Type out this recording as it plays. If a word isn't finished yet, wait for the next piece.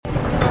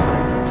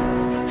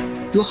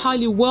You're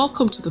highly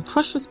welcome to the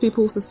Precious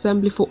People's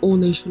Assembly for All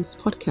Nations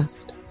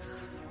podcast,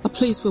 a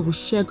place where we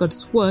share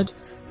God's word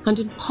and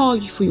empower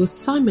you for your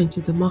assignment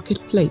in the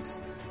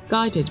marketplace,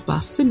 guided by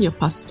our senior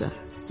pastor,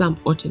 Sam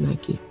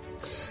Otenaki.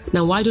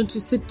 Now, why don't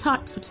you sit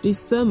tight for today's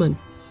sermon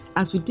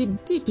as we dig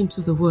deep into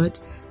the word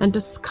and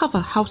discover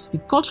how to be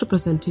God's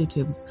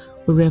representatives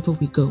wherever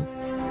we go.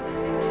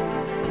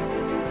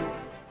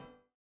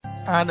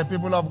 And the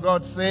people of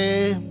God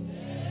say,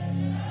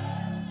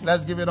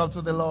 let's give it up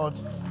to the Lord.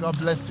 God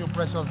bless you,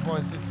 precious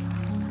voices.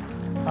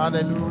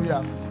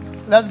 Hallelujah.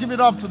 Let's give it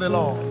up to the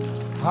Lord.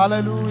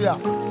 Hallelujah.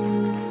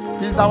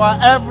 He's our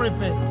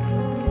everything.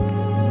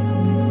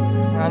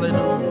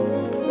 Hallelujah.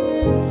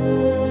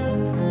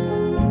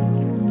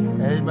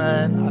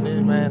 Amen and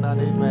amen and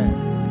amen.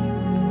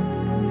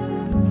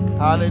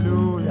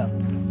 Hallelujah.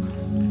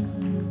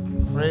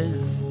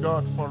 Praise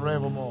God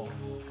forevermore.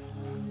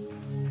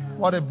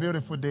 What a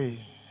beautiful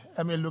day.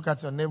 Let me look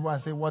at your neighbor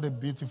and say, what a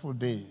beautiful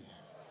day.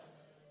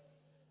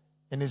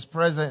 In his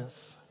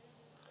presence,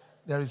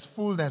 there is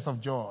fullness of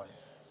joy.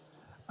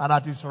 And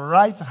at his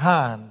right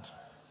hand,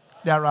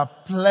 there are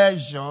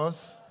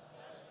pleasures,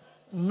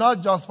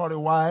 not just for a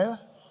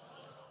while,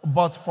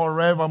 but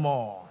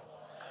forevermore.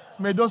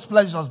 May those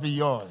pleasures be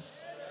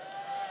yours.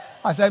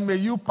 I said, may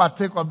you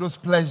partake of those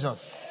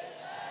pleasures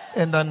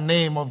in the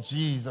name of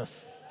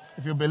Jesus.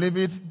 If you believe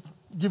it,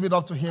 give it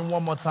up to him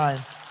one more time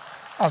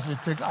as we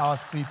take our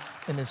seats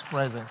in his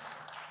presence.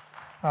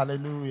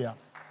 Hallelujah.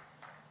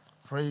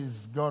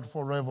 Praise God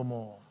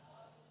forevermore.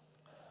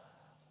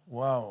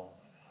 Wow.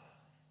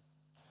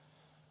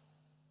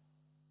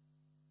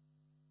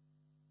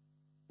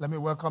 Let me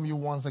welcome you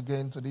once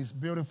again to this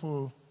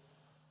beautiful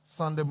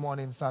Sunday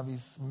morning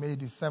service, May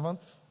the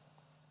 7th,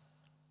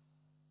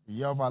 the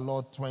year of our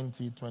Lord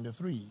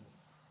 2023.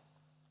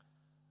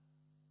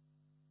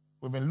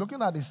 We've been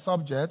looking at a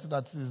subject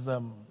that is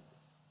of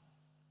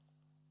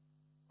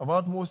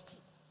utmost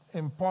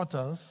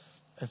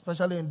importance,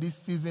 especially in this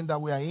season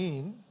that we are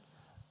in,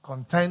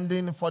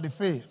 contending for the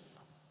faith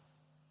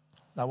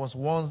that was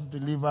once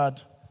delivered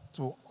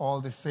to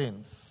all the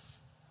saints.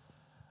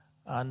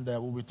 And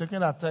we'll be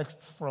taking a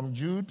text from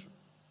Jude,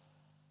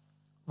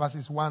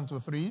 verses 1 to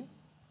 3,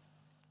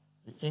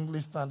 the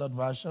English Standard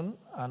Version,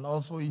 and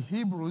also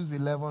Hebrews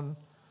 11,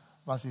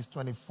 verses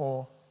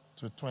 24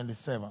 to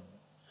 27,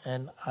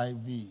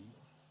 NIV.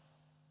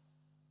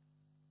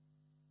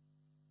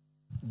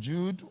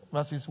 Jude,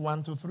 verses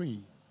 1 to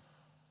 3.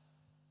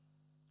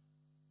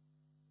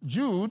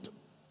 Jude,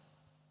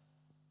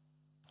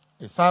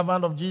 a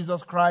servant of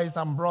Jesus Christ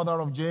and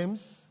brother of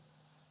James,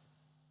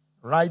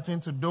 writing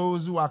to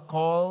those who are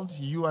called,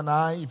 you and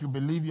I, if you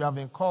believe you have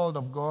been called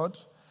of God,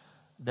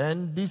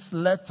 then this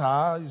letter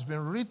has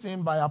been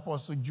written by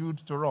Apostle Jude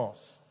to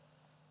us.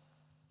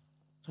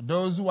 To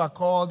those who are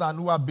called and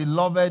who are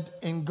beloved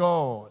in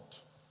God,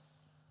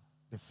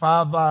 the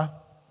Father,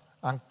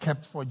 and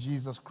kept for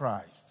Jesus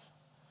Christ.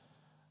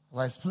 As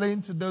I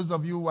explained to those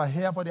of you who are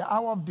here for the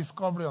hour of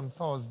discovery on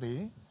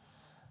Thursday,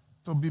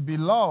 to be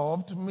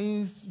beloved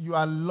means you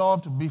are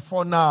loved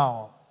before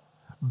now.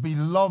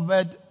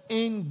 Beloved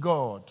in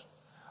God.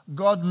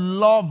 God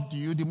loved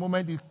you the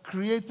moment He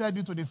created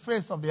you to the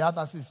face of the earth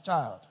as His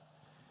child.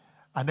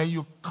 And then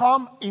you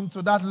come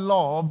into that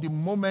love the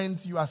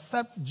moment you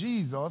accept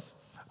Jesus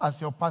as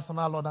your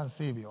personal Lord and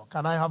Savior.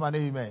 Can I have an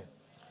amen?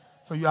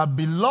 So you are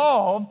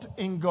beloved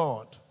in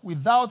God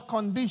without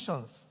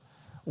conditions.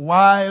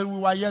 While we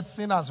were yet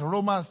sinners,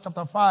 Romans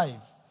chapter 5,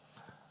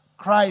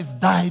 Christ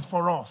died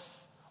for us.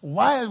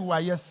 While we were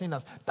yet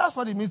sinners. That's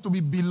what it means to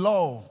be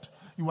beloved.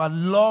 You are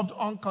loved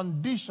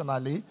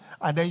unconditionally,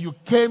 and then you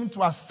came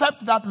to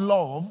accept that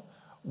love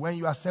when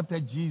you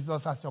accepted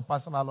Jesus as your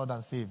personal Lord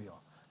and Savior.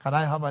 Can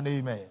I have an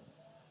amen?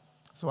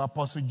 So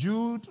Apostle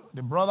Jude,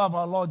 the brother of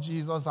our Lord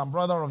Jesus and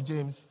brother of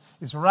James,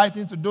 is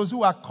writing to those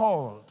who are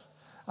called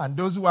and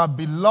those who are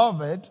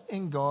beloved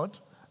in God,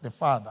 the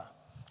Father,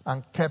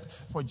 and kept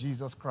for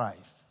Jesus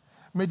Christ.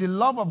 May the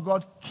love of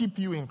God keep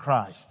you in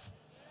Christ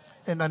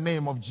in the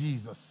name of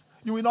Jesus.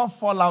 You will not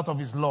fall out of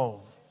His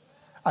love.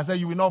 I said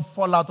you will not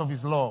fall out of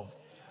His love.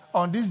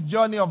 On this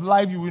journey of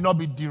life, you will not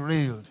be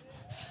derailed.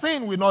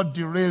 Sin will not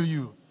derail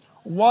you.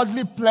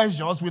 Worldly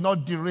pleasures will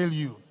not derail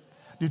you.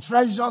 The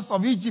treasures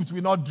of Egypt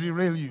will not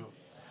derail you.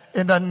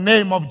 In the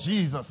name of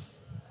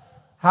Jesus.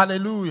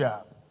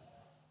 Hallelujah.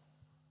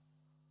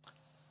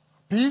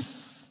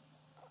 Peace.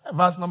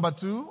 Verse number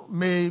 2.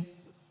 May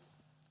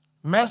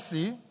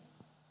mercy,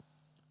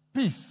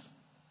 peace,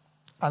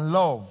 and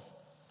love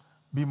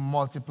be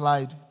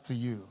multiplied to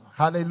you.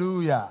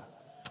 Hallelujah.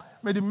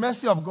 May the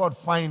mercy of God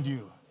find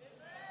you.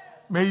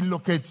 May it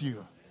locate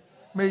you.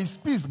 May His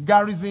peace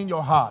garrison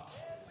your heart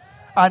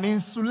and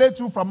insulate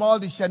you from all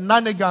the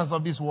shenanigans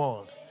of this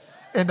world.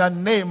 In the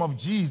name of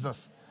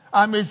Jesus.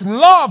 And may His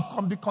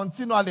love be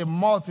continually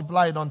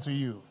multiplied unto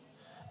you.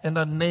 In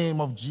the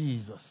name of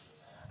Jesus.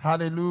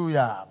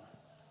 Hallelujah.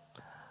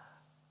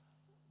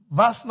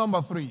 Verse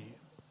number 3.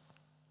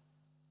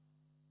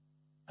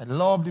 I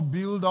love the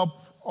build-up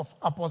of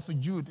Apostle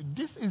Jude.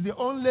 This is the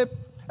only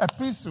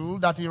epistle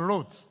that he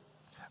wrote.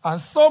 And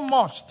so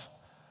much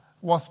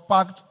was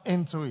packed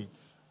into it.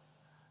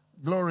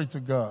 Glory to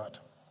God.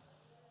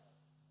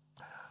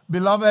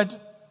 Beloved,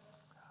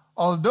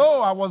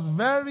 although I was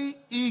very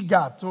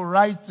eager to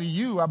write to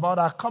you about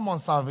our common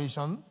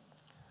salvation,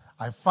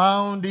 I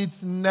found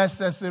it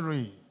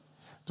necessary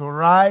to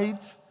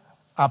write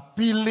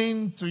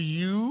appealing to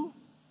you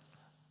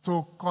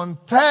to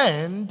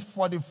contend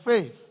for the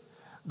faith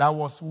that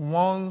was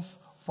once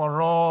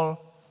for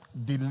all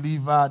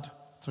delivered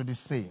to the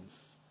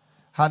saints.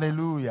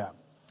 Hallelujah.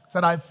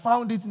 Said I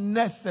found it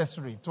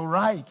necessary to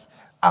write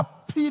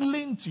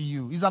appealing to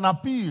you. It's an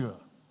appeal.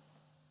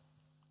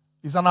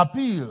 It's an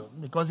appeal,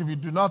 because if you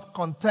do not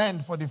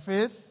contend for the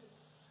faith,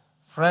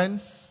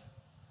 friends,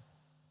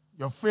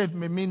 your faith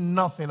may mean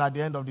nothing at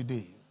the end of the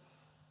day.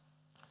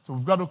 So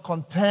we've got to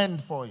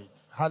contend for it.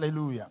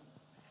 Hallelujah.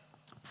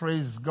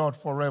 Praise God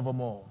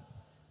forevermore.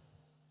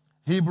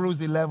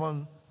 Hebrews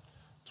 11,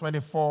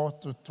 24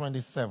 to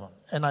 27.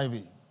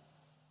 NIV.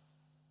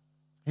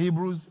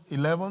 Hebrews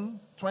 11,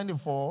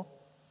 24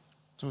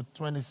 to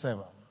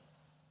 27.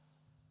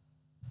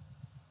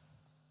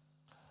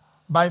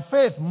 By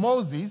faith,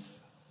 Moses,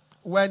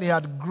 when he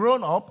had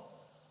grown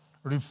up,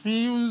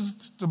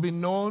 refused to be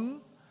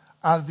known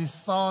as the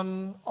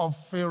son of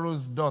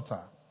Pharaoh's daughter.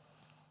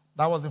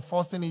 That was the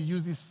first thing he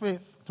used his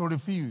faith to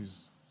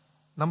refuse.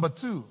 Number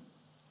 2,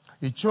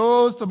 he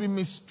chose to be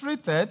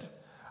mistreated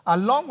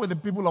along with the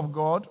people of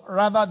God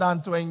rather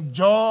than to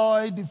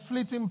enjoy the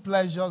fleeting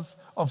pleasures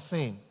of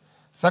sin.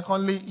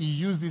 Secondly, he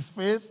used his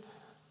faith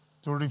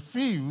to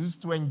refuse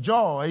to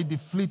enjoy the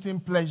fleeting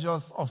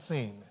pleasures of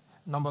sin.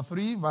 Number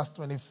 3, verse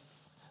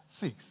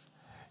 26.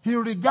 He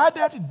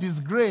regarded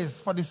disgrace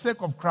for the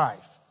sake of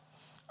Christ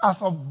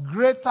as of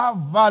greater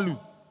value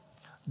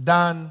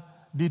than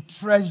the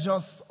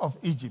treasures of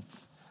Egypt.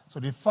 So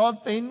the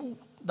third thing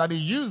that he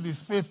used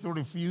his faith to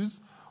refuse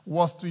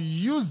was to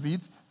use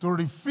it to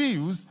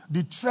refuse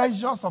the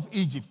treasures of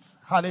Egypt.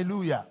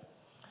 Hallelujah.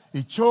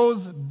 He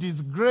chose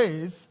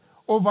disgrace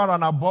over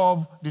and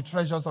above the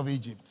treasures of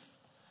Egypt.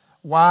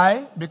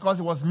 Why? Because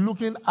he was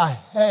looking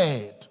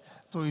ahead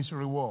to his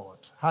reward.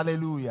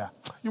 Hallelujah.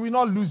 You will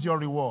not lose your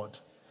reward.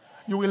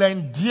 You will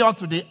endure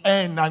to the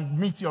end and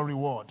meet your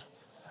reward.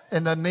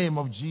 In the name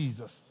of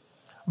Jesus.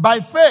 By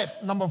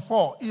faith, number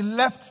 4, he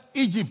left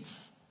Egypt.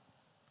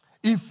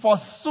 He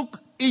forsook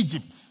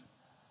Egypt.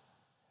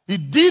 He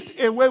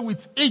did away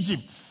with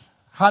Egypt.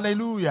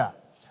 Hallelujah.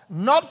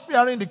 Not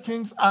fearing the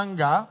king's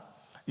anger,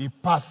 he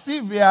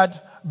persevered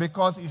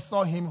because he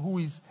saw him who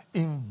is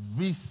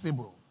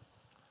invisible.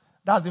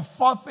 That's the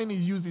fourth thing he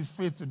used his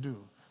faith to do,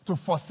 to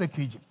forsake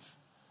Egypt.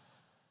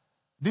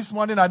 This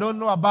morning, I don't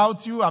know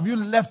about you. Have you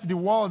left the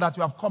world that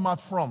you have come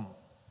out from?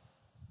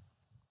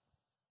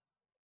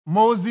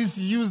 Moses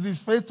used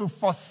his faith to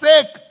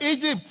forsake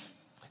Egypt.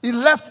 He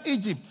left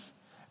Egypt.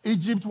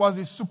 Egypt was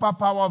the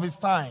superpower of his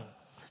time.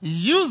 He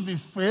used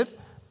his faith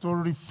to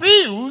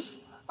refuse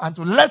and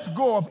to let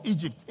go of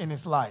Egypt in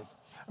his life.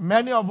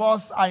 Many of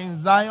us are in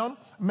Zion.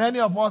 Many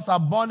of us are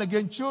born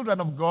again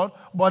children of God.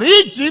 But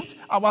Egypt,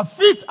 our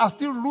feet are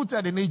still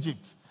rooted in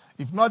Egypt.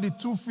 If not the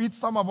 2 feet,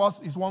 some of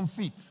us is 1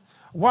 foot.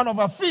 One of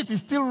our feet is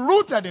still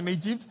rooted in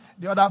Egypt,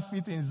 the other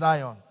feet in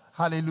Zion.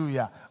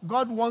 Hallelujah.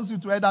 God wants you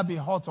to either be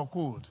hot or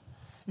cold.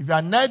 If you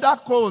are neither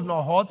cold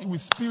nor hot, he will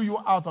spew you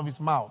out of his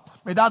mouth.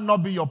 May that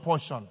not be your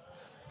portion.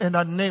 In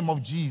the name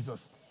of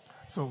Jesus.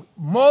 So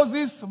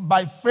Moses,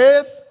 by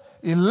faith,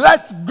 he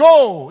let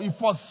go. He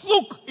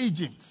forsook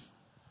Egypt.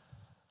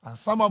 And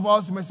some of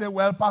us may say,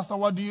 well, Pastor,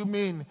 what do you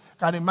mean?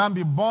 Can a man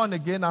be born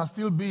again and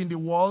still be in the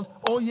world?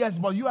 Oh, yes,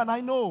 but you and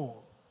I know.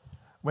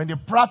 When the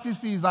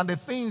practices and the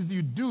things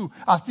you do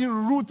are still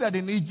rooted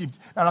in Egypt,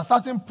 there are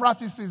certain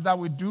practices that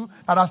we do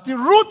that are still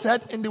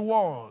rooted in the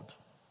world.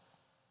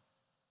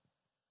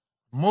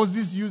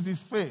 Moses used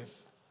his faith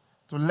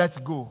to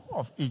let go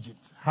of Egypt.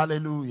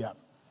 Hallelujah.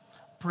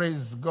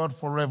 Praise God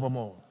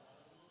forevermore.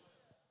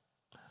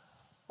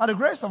 By the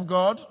grace of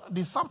God,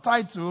 the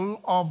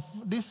subtitle of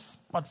this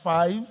part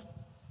 5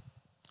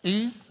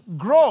 is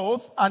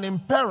Growth and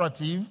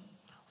Imperative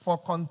for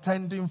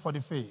Contending for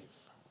the Faith.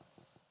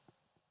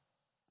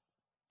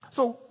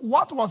 So,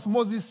 what was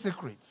Moses'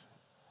 secret?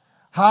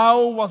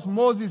 How was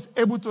Moses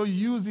able to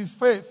use his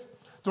faith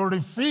to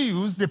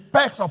refuse the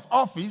perks of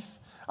office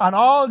and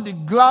all the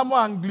glamour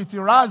and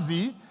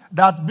glitterazzi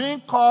that being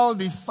called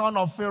the son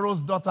of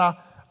Pharaoh's daughter,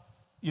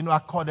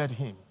 accorded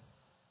him?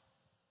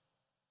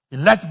 He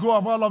let go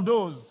of all of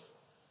those.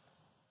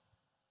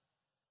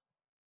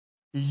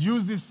 He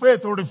used his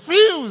faith to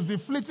refuse the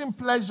fleeting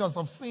pleasures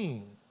of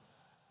sin.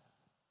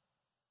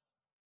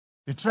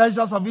 The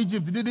treasures of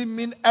Egypt didn't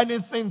mean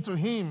anything to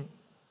him.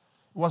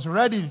 He was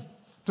ready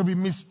to be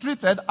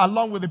mistreated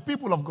along with the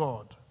people of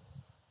God.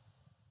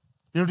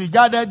 He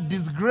regarded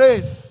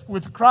disgrace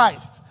with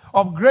Christ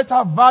of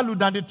greater value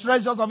than the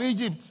treasures of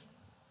Egypt.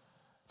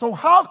 So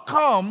how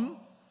come?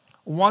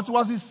 What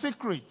was his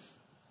secret?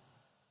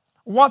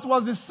 What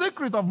was the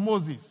secret of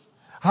Moses?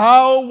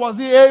 How was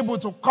he able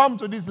to come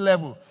to this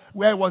level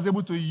where he was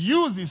able to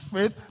use his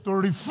faith to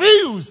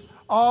refuse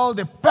all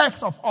the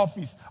perks of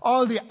office,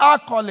 all the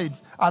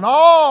accolades, and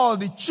all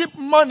the cheap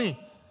money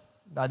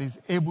that is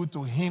able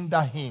to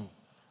hinder him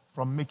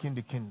from making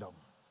the kingdom.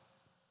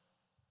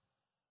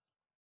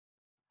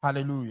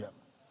 Hallelujah.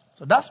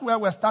 So that's where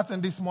we're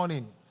starting this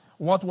morning.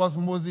 What was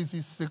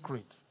Moses'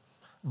 secret?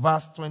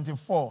 Verse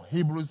 24,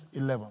 Hebrews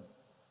 11.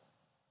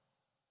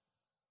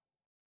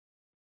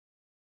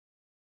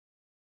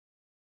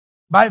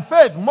 By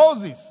faith,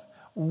 Moses,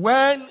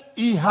 when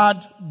he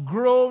had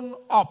grown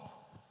up,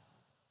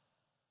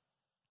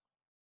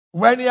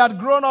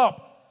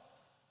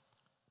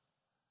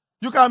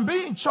 you can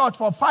be in church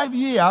for 5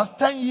 years,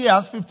 10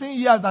 years, 15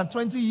 years, and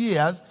 20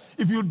 years.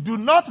 If you do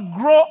not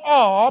grow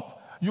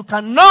up, you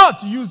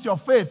cannot use your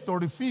faith to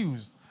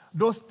refuse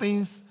those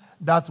things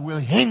that will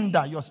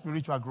hinder your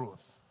spiritual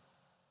growth.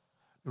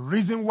 The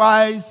reason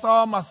why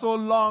some are so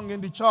long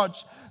in the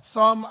church,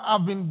 some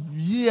have been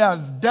years,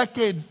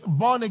 decades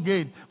born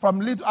again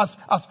from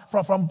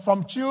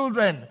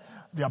children.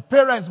 Their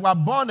parents were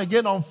born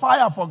again on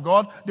fire for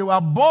God. They were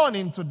born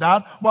into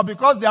that. But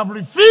because they have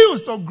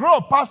refused to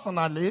grow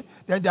personally,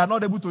 then they are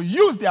not able to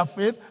use their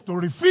faith to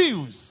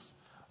refuse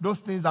those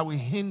things that will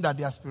hinder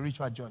their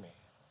spiritual journey.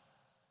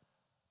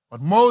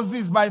 But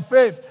Moses, by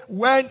faith,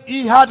 when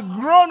he had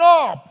grown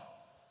up,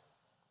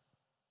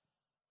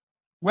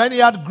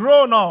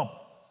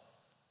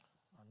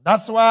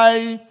 that's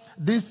why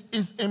this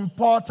is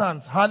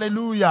important.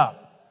 Hallelujah.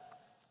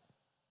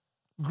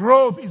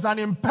 Growth is an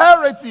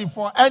imperative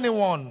for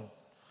anyone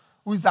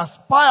who is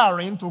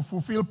aspiring to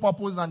fulfill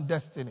purpose and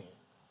destiny.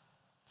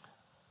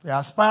 If you're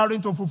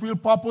aspiring to fulfill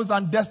purpose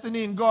and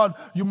destiny in God,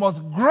 you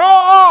must grow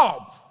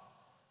up.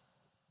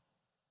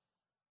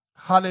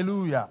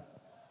 Hallelujah.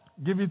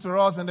 Give it to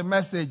us in the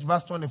message,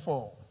 verse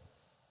 24.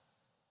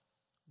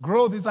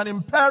 Growth is an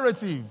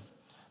imperative.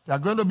 If you are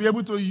going to be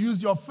able to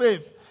use your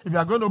faith, if you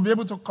are going to be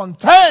able to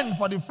contend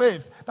for the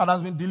faith that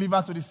has been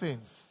delivered to the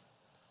saints.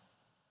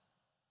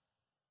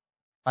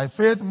 By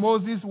faith,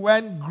 Moses,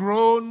 when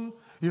grown,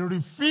 he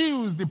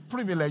refused the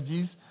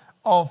privileges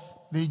of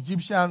the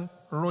Egyptian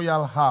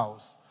royal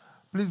house.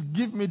 Please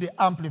give me the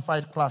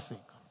Amplified Classic.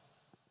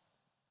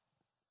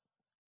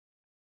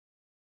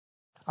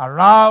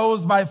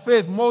 Aroused by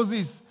faith,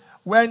 Moses,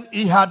 when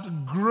he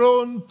had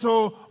grown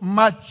to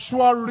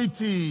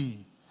maturity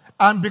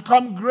and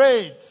become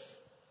great.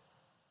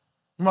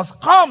 You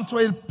must come to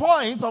a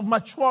point of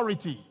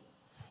maturity.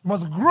 You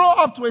must grow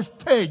up to a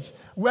stage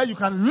where you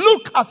can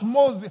look at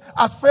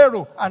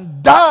Pharaoh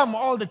and damn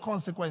all the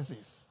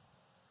consequences.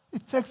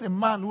 It takes a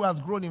man who has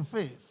grown in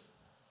faith.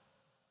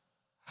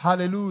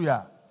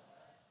 Hallelujah.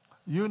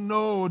 You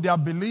know there are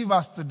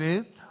believers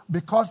today,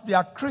 because they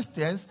are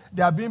Christians,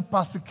 they are being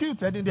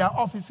persecuted in their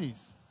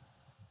offices.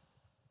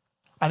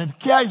 And if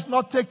care is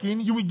not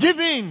taken, you will give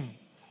in.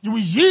 You will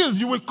yield,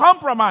 you will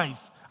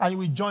compromise, and you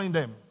will join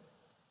them.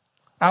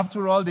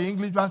 After all, the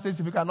Englishman says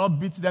if you cannot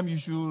beat them, you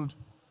should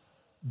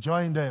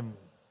join them.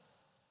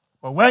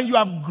 But when you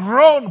have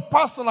grown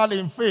personally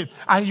in faith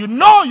and you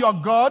know your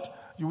God,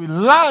 you will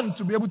learn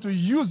to be able to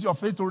use your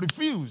faith to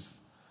refuse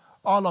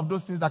all of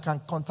those things that can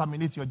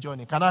contaminate your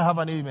journey. Can I have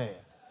an amen?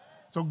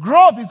 So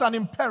growth is an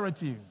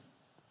imperative.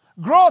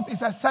 Growth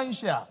is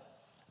essential.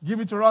 Give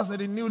it to us in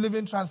the New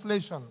Living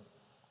Translation.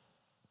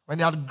 When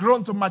he had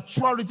grown to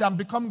maturity and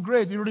become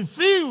great, he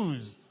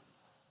refused.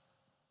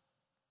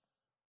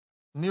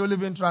 New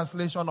Living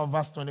Translation of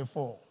verse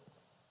 24.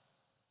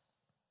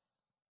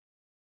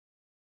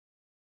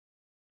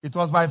 It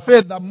was by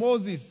faith that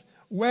Moses,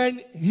 when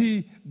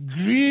he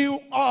grew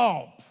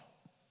up,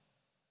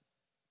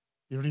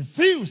 he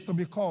refused to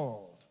be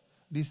called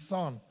the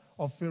son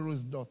of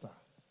Pharaoh's daughter.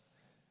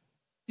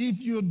 If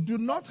you do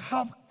not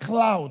have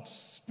clout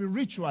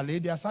spiritually,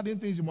 there are certain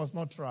things you must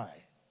not try.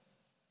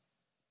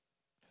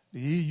 The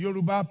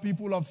Yoruba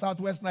people of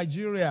southwest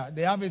Nigeria,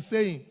 they have a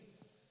saying,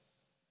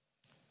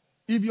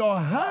 if your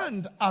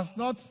hand has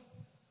not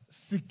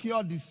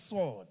secured the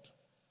sword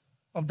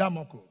of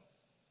Damocles,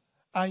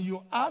 and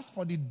you ask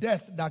for the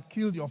death that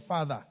killed your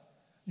father,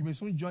 you may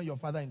soon join your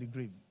father in the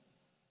grave.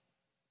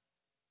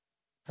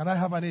 Can I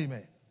have an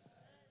amen?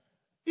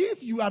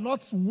 If you are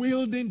not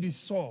wielding the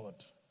sword,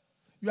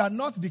 you are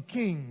not the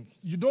king,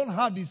 you don't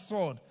have the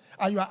sword,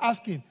 and you are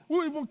asking,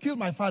 who even killed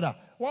my father?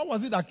 What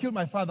was it that killed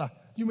my father?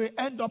 You may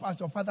end up as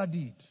your father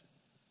did.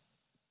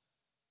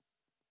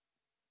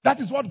 That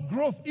is what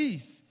growth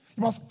is.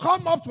 You must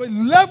come up to a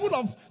level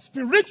of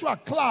spiritual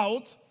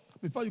clout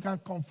before you can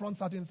confront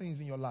certain things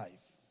in your life.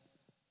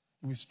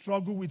 You will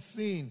struggle with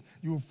sin.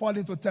 You will fall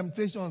into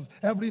temptations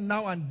every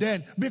now and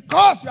then.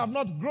 Because you have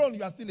not grown,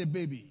 you are still a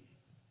baby.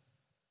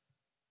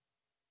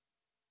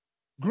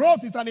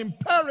 Growth is an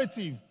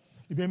imperative.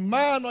 If a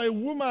man or a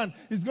woman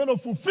is going to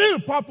fulfill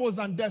purpose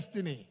and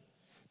destiny,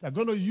 they're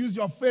going to use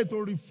your faith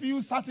to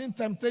refuse certain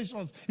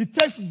temptations. It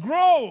takes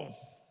growth.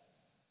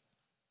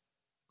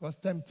 Because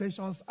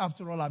temptations,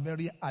 after all, are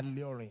very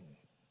alluring.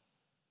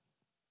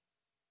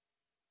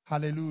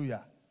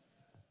 Hallelujah.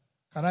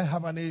 Can I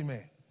have an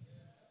amen?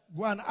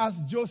 Go and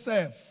ask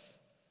Joseph,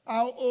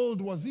 how old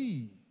was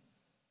he?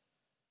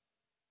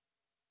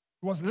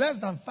 He was less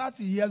than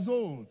 30 years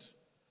old.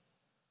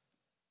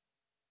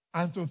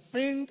 And to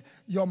think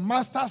your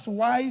master's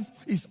wife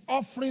is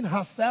offering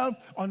herself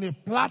on a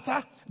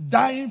platter,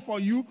 dying for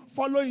you,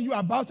 following you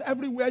about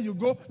everywhere you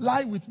go,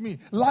 lie with me,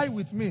 lie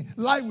with me,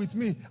 lie with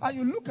me. And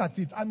you look at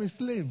it, I'm a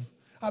slave.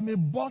 I'm a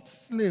bought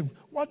slave.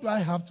 What do I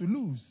have to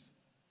lose?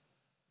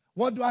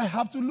 What do I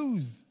have to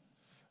lose?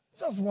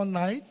 Just one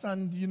night,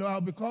 and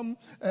I'll become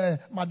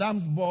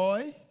Madame's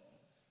boy,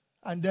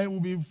 and then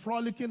we'll be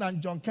frolicking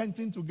and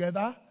junketing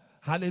together.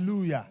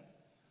 Hallelujah.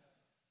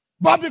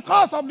 But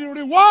because of the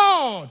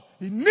reward,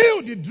 he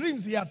knew the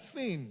dreams he had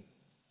seen.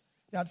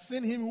 He had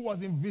seen him who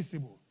was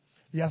invisible.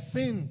 He had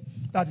seen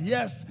that,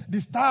 yes, the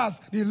stars,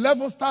 the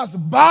 11 stars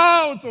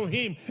bow to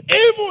him,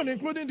 even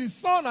including the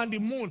sun and the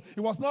moon.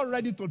 He was not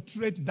ready to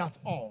trade that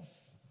off.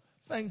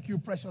 Thank you,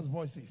 precious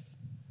voices.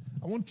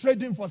 I won't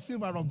trade him for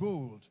silver or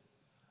gold.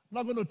 I'm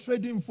not going to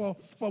trade him for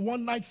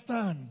one night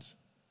stand.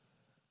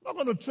 I'm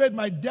not going to trade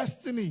my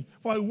destiny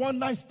for a one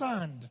night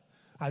stand.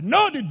 I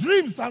know the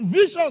dreams and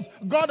visions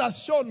God has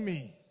shown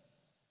me.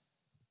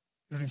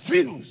 He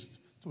refused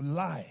to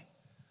lie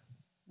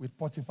with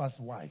Potiphar's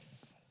wife.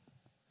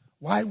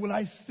 Why will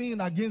I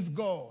sin against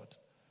God?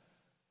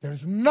 There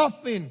is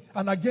nothing,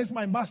 and against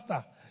my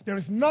master, there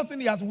is nothing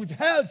he has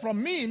withheld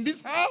from me in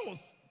this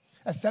house,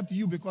 except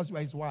you, because you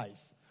are his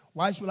wife.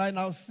 Why should I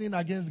now sin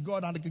against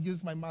God and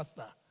against my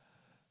master?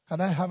 Can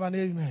I have an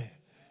amen?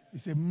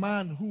 It's a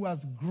man who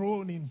has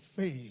grown in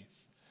faith.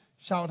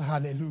 Shout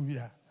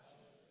hallelujah.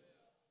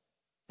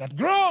 He had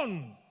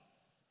grown.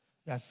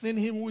 He has seen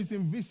him who is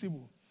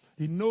invisible.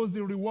 He knows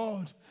the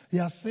reward. He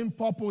has seen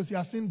purpose. He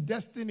has seen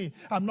destiny.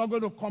 I'm not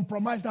going to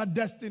compromise that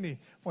destiny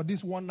for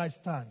this one night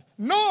stand.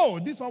 No,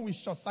 this one will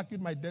short circuit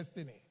my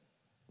destiny.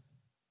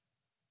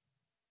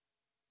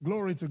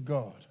 Glory to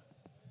God.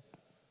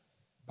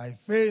 By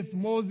faith,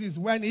 Moses,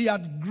 when he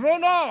had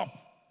grown up,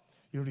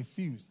 he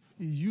refused.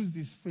 He used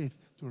his faith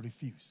to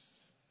refuse.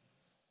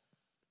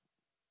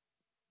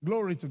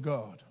 Glory to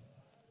God.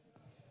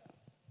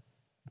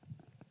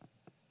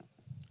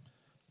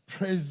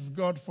 Praise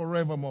God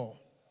forevermore.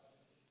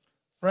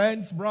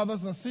 Friends,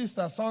 brothers and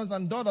sisters, sons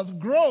and daughters,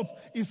 growth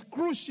is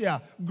crucial.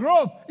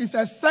 Growth is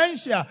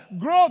essential.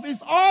 Growth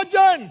is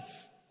urgent.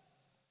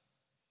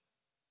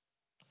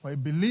 For a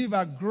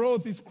believer,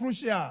 growth is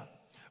crucial.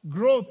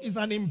 Growth is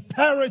an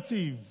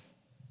imperative.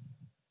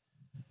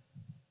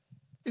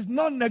 It's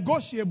not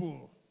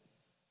negotiable.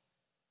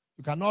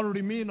 You cannot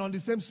remain on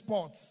the same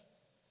spot.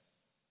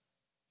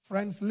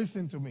 Friends,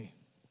 listen to me.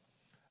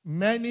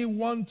 Many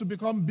want to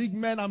become big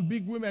men and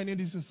big women in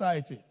this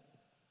society.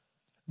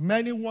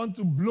 Many want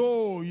to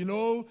blow,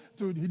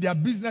 to their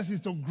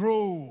businesses to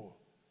grow.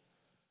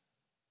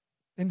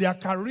 In their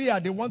career,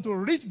 they want to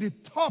reach the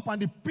top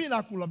and the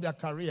pinnacle of their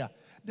career.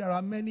 There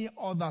are many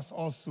others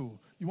also.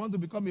 You want to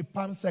become a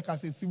palm sec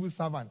as a civil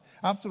servant.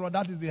 After all,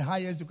 that is the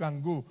highest you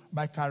can go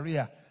by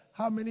career.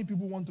 How many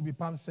people want to be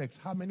palm secs?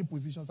 How many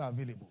positions are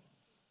available?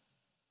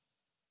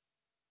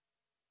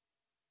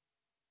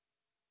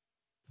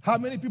 How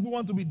many people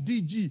want to be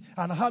DG?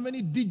 And how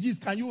many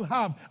DGs can you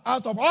have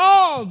out of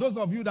all those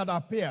of you that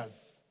are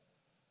peers?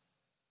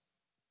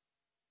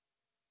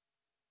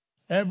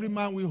 Every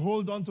man will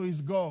hold on to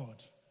his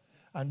God.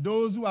 And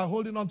those who are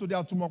holding on to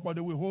their tumokwa, they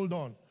will hold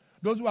on.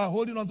 Those who are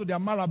holding on to their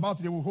marabout,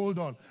 they will hold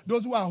on.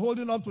 Those who are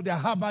holding on to their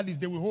herbalists,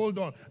 they will hold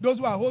on. Those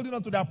who are holding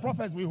on to their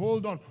prophets will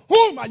hold on.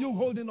 Whom are you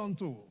holding on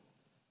to?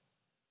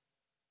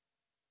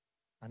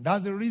 And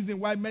that's the reason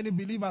why many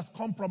believers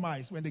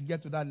compromise when they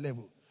get to that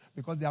level.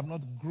 Because they have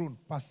not grown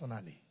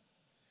personally.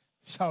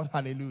 Shout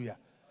hallelujah.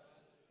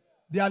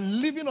 They are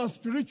living on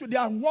spiritual, they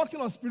are walking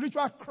on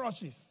spiritual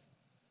crutches.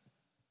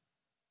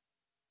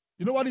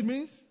 You know what it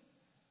means?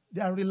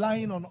 They are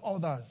relying on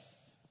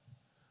others.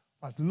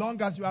 As long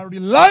as you are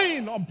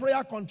relying on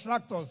prayer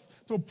contractors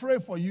to pray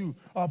for you,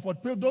 or for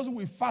those who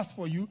will fast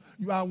for you,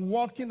 you are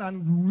walking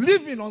and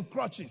living on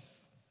crutches.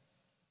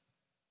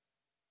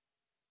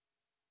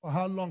 For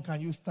how long can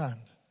you stand?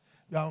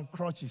 You are on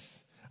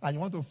crutches. And you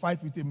want to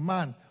fight with a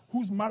man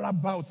whose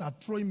marabouts are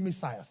throwing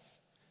missiles.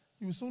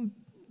 You will soon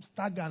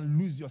stagger and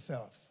lose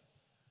yourself.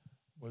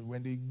 But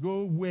when they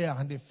go where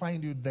and they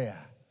find you there,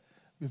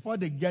 before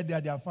they get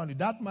there, they have found you.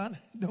 That man,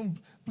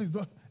 please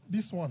don't,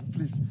 this one,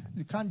 please.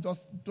 You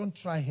don't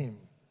try him.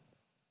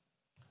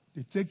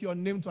 They take your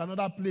name to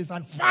another place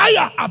and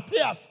fire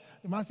appears.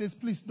 The man says,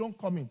 please don't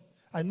come in.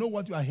 I know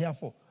what you are here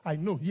for. I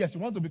know. Yes,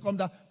 you want to become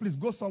that. Please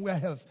go somewhere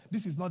else.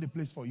 This is not the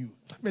place for you.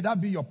 May that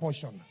be your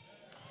portion.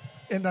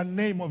 In the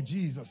name of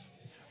Jesus.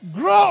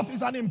 Growth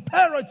is an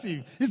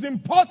imperative. It's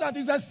important.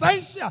 It's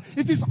essential.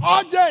 It is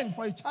urgent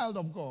for a child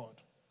of God.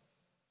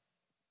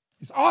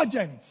 It's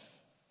urgent.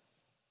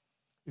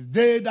 It's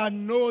they that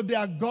know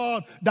their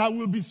God that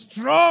will be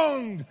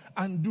strong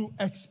and do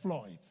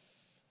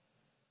exploits.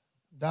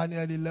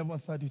 Daniel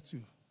 11:32.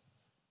 You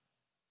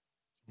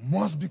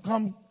must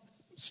become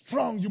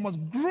strong. You must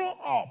grow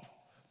up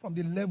from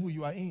the level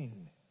you are in.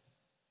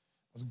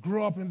 You must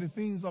grow up in the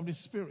things of the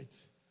Spirit.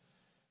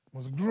 You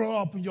must grow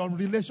up in your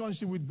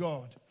relationship with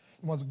God.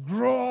 You must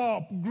grow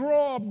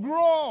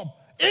up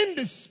in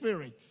the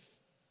Spirit.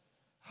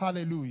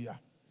 Hallelujah.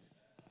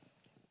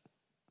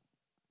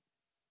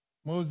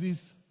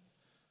 Moses,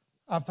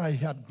 after he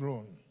had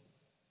grown.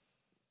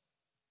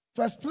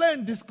 To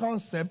explain this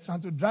concept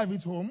and to drive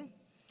it home,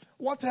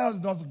 what else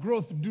does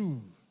growth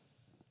do?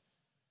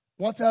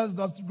 What else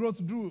does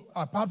growth do?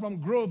 Apart from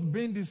growth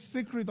being the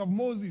secret of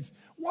Moses,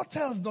 what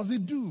else does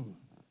it do?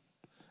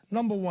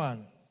 Number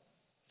one,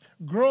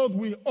 growth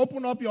will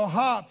open up your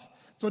heart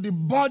to the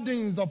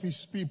burdens of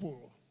his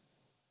people.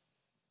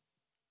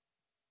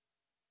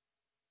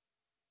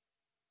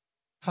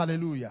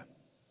 Hallelujah.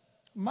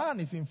 Man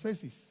is in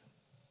phases.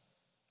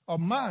 Or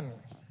man,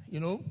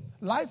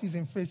 life is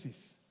in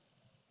phases.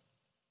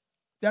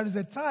 There is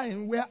a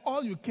time where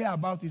all you care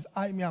about is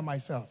I, me, and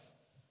myself.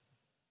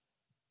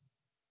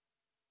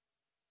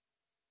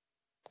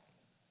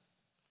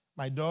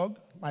 My dog,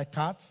 my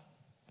cat,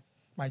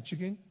 my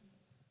chicken.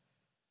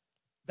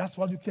 That's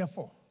what you care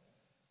for.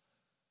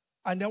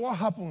 And then what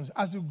happens?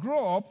 As you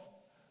grow up,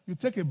 you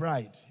take a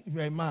bride, if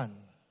you're a man.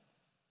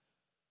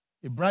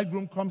 A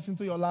bridegroom comes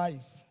into your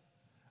life.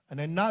 And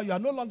then now you are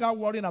no longer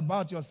worrying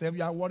about yourself,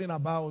 you are worrying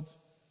about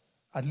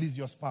at least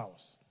your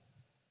spouse.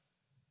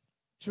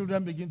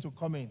 Children begin to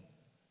come in.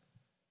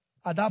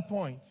 At that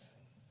point,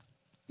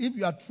 if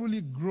you are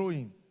truly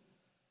growing,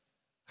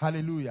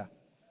 hallelujah,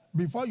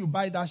 before you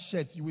buy that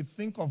shirt, you will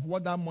think of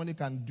what that money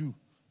can do,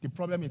 the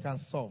problem it can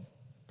solve.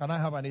 Can I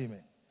have an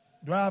amen?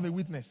 Do I have a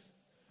witness?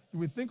 You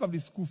will think of the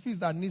school fees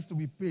that needs to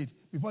be paid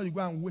before you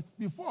go and wait.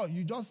 Before,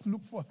 you just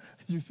look for,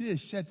 you see a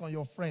shirt on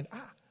your friend.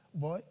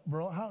 Boy,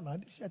 bro, how now?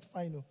 This shirt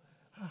fine.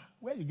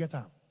 Where you get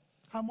them?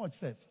 How much,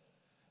 Seth?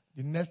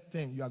 The next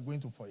thing you are going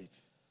to for it.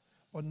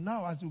 But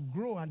now, as you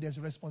grow and there's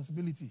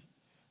responsibility,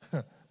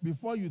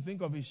 before you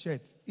think of a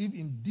shirt, if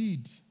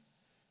indeed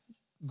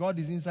God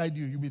is inside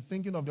you, you'll be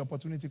thinking of the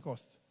opportunity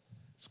cost.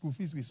 School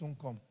fees will soon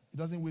come. It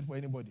doesn't wait for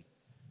anybody.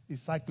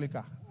 It's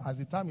cyclical. As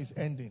the time is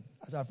ending,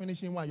 as you are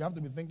finishing one, you have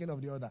to be thinking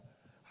of the other.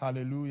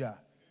 Hallelujah.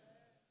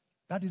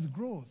 That is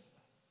growth.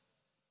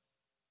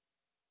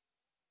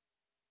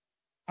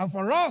 And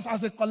for us,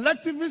 as a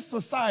collectivist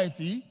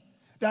society,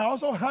 there are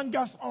also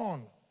hangers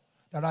on.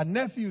 There are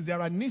nephews, there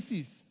are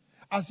nieces.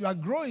 As you are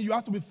growing, you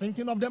have to be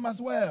thinking of them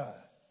as well.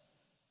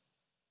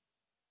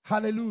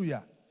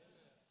 Hallelujah.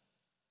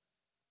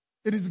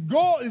 It is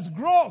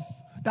growth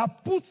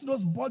that puts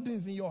those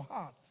burdens in your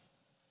heart.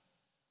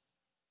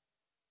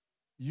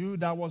 You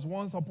that was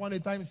once upon a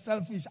time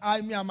selfish,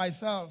 I, me, and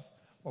myself.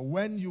 But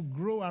when you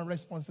grow and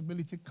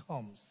responsibility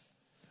comes,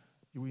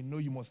 you will know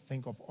you must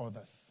think of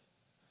others.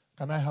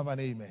 Can I have an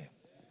amen?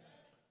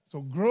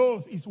 So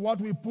growth is what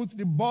we put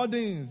the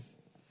burdens.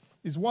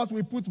 Is what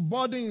we put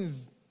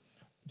burdens.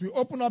 To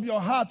open up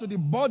your heart to the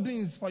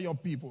burdens for your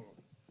people.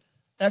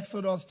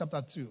 Exodus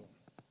chapter 2.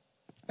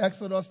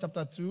 Exodus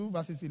chapter 2,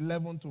 verses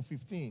 11 to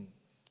 15.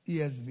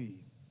 ESV.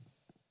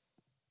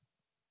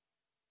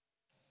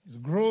 It's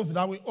growth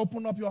that will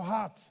open up your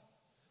heart.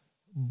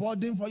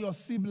 Burden for your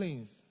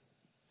siblings.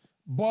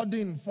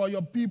 Burden for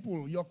your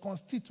people, your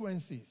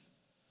constituencies.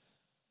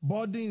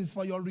 Burdens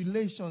for your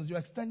relations, your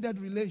extended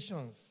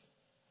relations.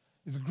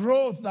 It's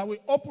growth that will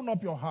open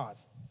up your heart.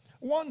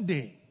 One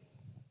day,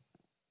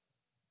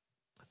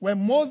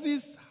 when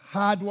Moses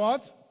had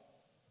what?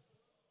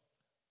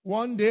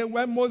 One day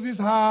when Moses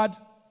had,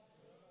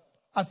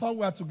 I thought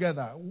we were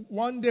together.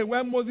 One day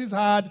when Moses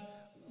had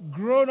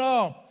grown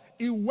up,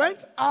 he went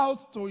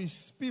out to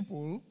his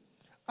people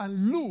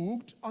and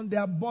looked on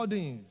their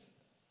burdens.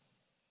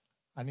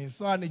 And he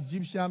saw an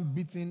Egyptian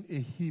beating a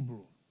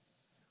Hebrew,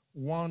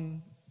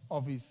 one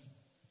of his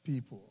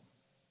people.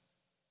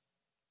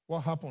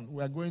 What happened?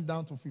 We are going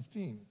down to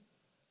 15.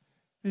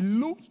 He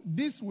looked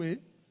this way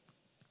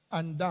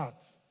and that.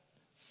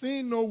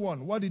 Seeing no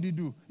one, what did he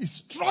do? He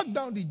struck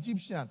down the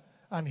Egyptian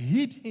and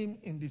hid him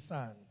in the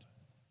sand.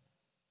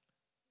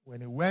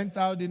 When he went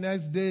out the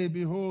next day,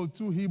 behold,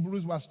 two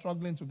Hebrews were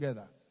struggling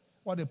together.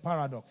 What a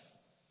paradox.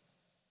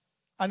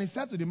 And he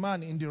said to the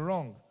man in the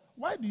wrong,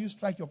 why do you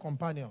strike your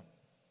companion?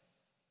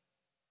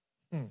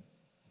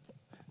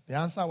 The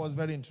answer was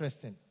very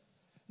interesting.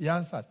 He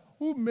answered,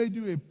 who made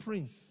you a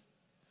prince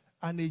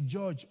and a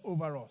judge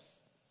over us?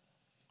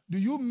 Do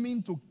you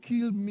mean to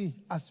kill me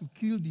as you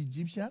killed the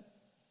Egyptian?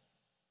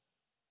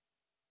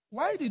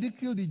 Why did he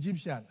kill the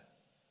Egyptian?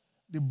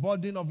 The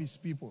burden of his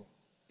people,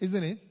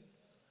 isn't it?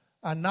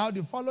 And now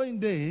the following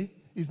day,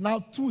 it's now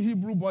two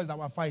Hebrew boys that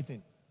were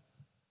fighting.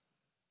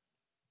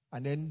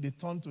 And then they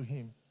turned to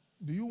him.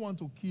 Do you want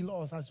to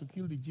kill us as you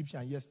killed the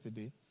Egyptian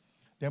yesterday?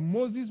 Then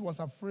Moses was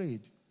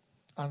afraid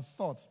and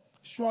thought,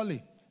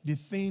 surely the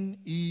thing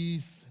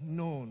is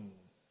known.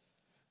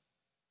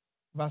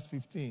 Verse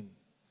 15.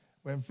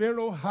 When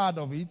Pharaoh heard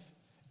of it,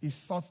 he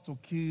sought to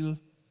kill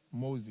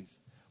Moses.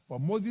 But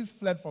Moses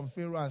fled from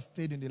Pharaoh and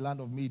stayed in the land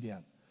of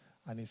Midian.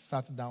 And he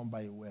sat down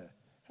by a well.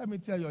 Let me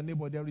tell your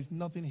neighbor, there is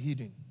nothing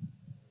hidden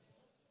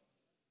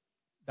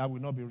that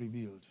will not be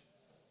revealed.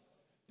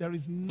 There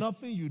is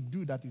nothing you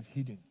do that is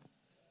hidden.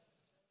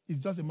 It's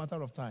just a matter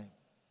of time.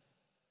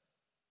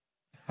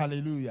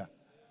 Hallelujah.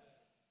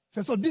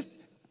 So this,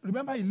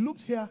 remember he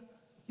looked here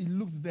he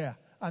looked there,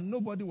 and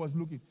nobody was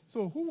looking.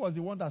 So who was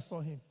the one that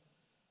saw him?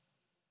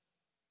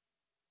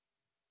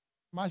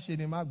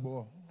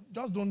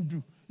 Just don't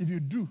do. If you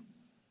do,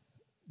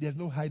 there's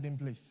no hiding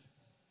place.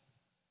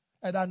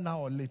 Either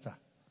now or later.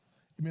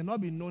 It may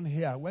not be known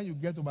here. When you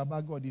get to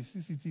Baba God, the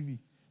CCTV,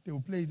 they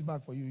will play it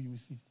back for you. You will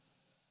see.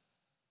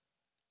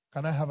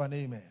 Can I have an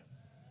amen?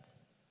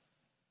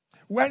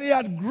 When he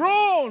had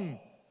grown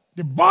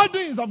the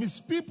burdens of his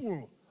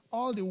people,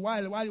 all the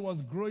while he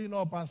was growing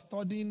up and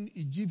studying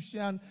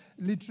Egyptian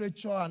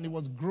literature, and he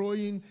was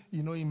growing,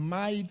 in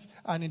might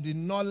and in the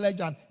knowledge,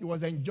 and he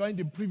was enjoying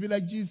the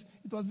privileges,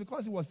 it was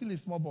because he was still a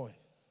small boy.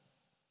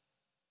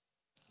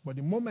 But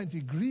the moment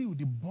he grew,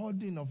 the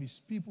burden of his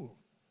people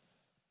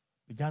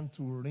began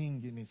to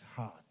ring in his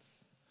heart.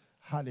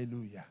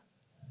 Hallelujah.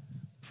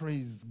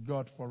 Praise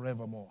God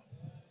forevermore.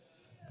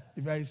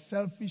 If you are a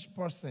selfish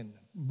person,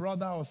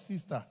 brother or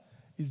sister,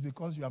 it's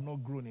because you have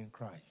not grown in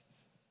Christ.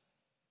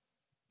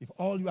 If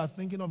all you are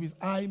thinking of is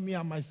I, me,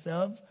 and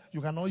myself,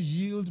 you cannot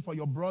yield for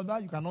your brother,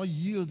 you cannot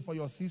yield for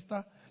your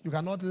sister, you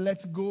cannot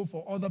let go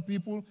for other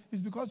people,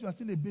 it's because you are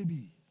still a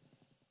baby.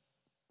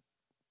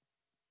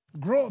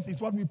 Growth is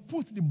what we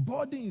put the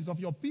burdens of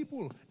your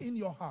people in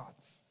your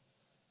hearts.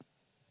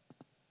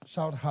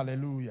 Shout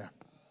hallelujah.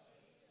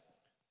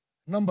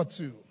 Number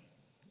 2.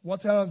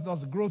 What else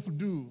does growth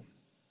do?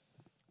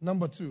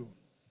 Number 2.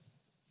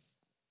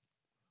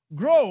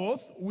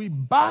 Growth, we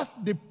birth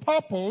the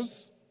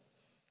purpose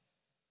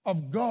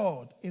of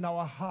God in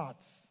our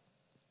hearts.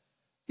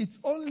 It's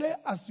only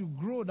as you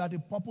grow that the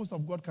purpose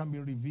of God can be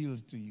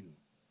revealed to you.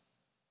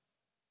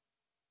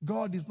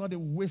 God is not a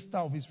waster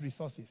of his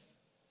resources.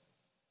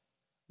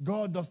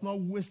 God does not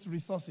waste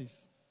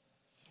resources.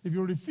 If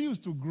you refuse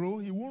to grow,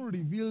 he won't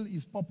reveal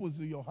his purpose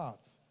to your heart.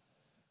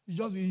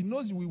 He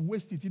knows you will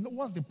waste it.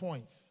 What's the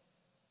point?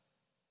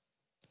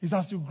 It's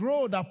as you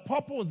grow that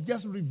purpose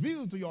gets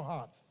revealed to your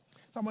heart.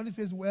 Somebody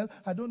says, well,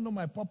 I don't know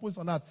my purpose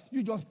on earth.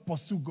 You just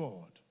pursue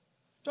God.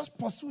 Just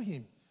pursue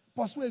him.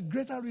 Pursue a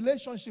greater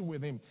relationship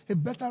with him. A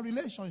better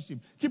relationship.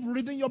 Keep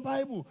reading your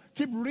Bible.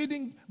 Keep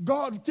reading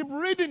God. Keep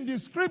reading the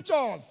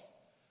scriptures.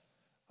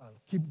 And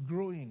keep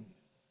growing.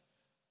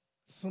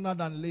 Sooner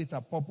than later,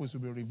 purpose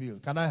will be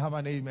revealed. Can I have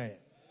an amen?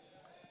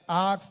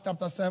 Acts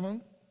chapter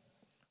 7.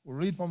 We'll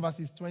read from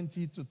verses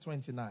 20 to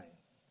 29.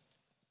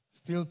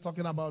 Still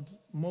talking about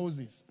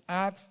Moses.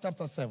 Acts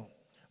chapter 7.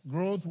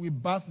 Growth will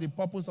birth the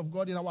purpose of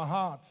God in our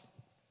hearts.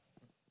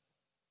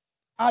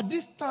 At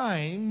this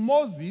time,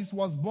 Moses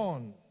was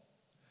born,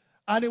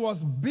 and he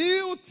was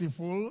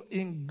beautiful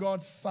in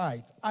God's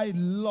sight. I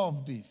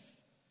love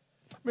this.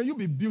 May you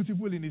be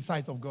beautiful in the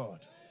sight of God.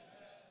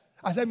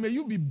 I said, may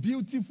you be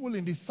beautiful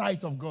in the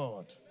sight of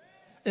God.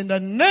 In the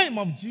name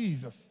of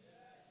Jesus.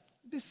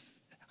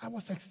 I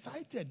was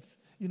excited,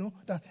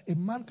 that a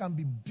man can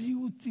be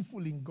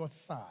beautiful in God's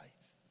sight.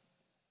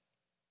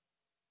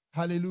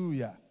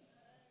 Hallelujah.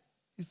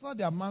 It's not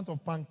the amount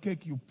of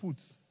pancake you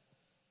put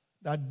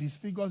that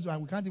disfigures you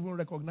and we can't even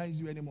recognize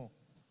you anymore.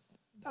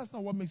 That's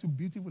not what makes you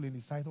beautiful in the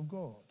sight of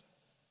God.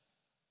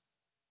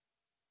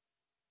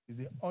 It's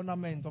the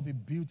ornament of a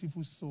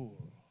beautiful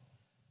soul.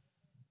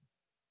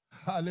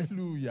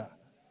 Hallelujah.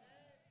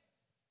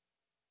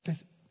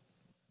 Says,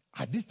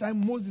 at this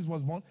time Moses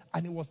was born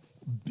and he was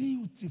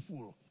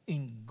beautiful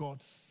in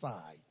God's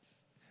sight.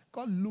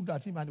 God looked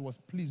at him and he was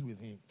pleased with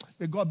him.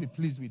 May God be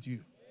pleased with you.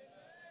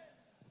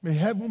 May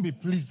heaven be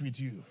pleased with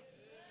you.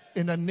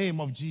 In the name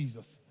of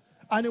Jesus.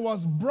 And he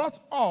was brought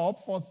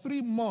up for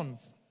 3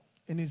 months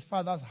in his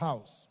father's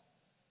house.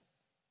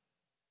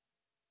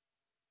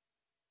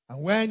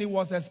 And when he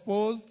was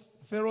exposed,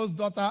 Pharaoh's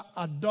daughter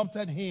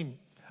adopted him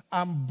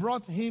and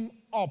brought him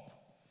up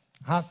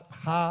as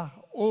her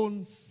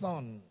own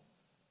son.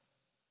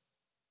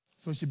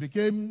 So she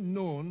became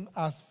known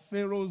as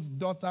Pharaoh's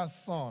daughter's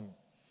son.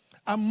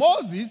 And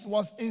Moses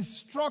was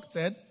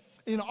instructed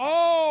in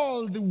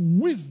all the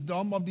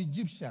wisdom of the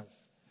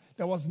Egyptians.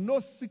 There was no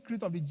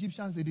secret of the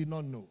Egyptians they did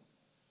not know.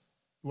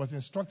 He was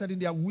instructed in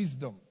their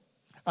wisdom.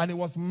 And he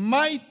was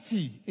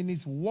mighty in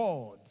his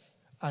words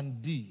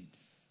and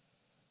deeds.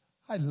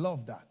 I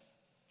love that.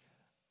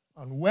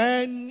 And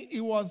when he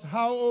was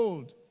how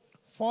old?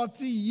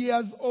 40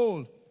 years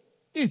old.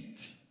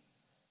 It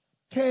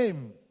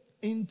came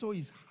into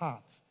his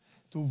heart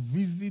to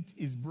visit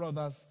his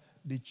brothers,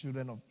 the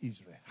children of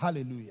Israel.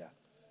 Hallelujah.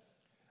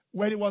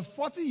 When he was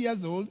 40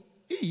 years old,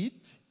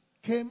 it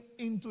came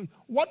into...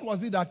 What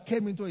was it that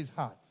came into his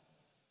heart?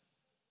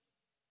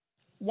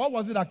 What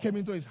was it that came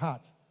into his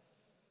heart?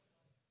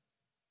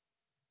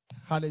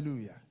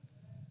 Hallelujah.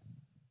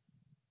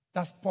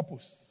 That's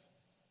purpose.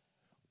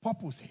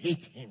 Purpose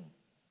hit him.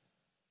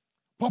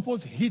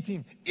 Purpose hit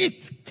him.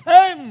 It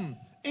came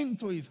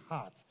into his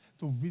heart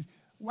to visit.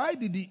 Why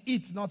did the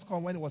it not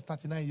come when he was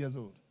 39 years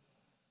old?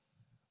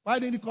 Why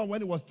didn't it come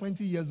when he was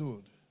 20 years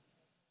old?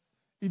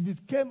 If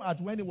it came at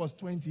when he was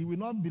 20, he will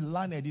not be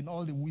learned in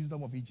all the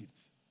wisdom of Egypt.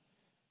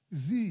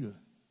 Zeal.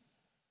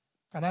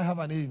 Can I have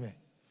an amen?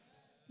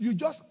 You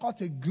just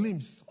caught a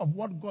glimpse of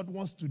what God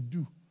wants to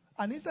do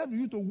And instead of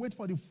you to wait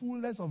for the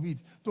fullness of it,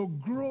 to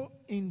grow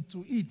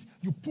into it,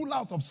 you pull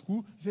out of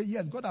school, you say,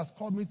 yes, God has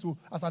called me to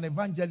as an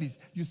evangelist.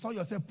 You saw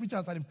yourself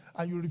preaching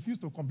and you refuse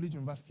to complete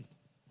university.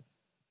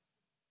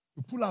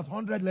 You pull out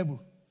 100 level.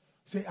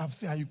 Say, I've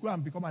said, and you go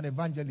and become an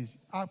evangelist.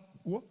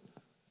 You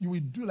will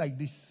do like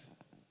this.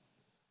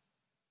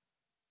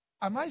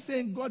 Am I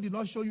saying God did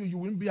not show you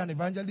won't be an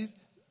evangelist?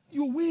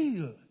 You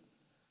will.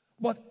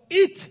 But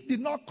it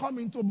did not come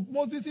into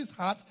Moses'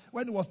 heart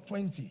when he was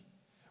 20.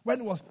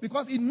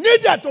 Because he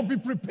needed to be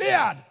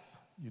prepared.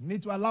 You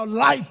need to allow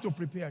life to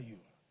prepare you.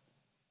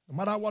 No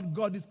matter what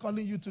God is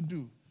calling you to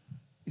do,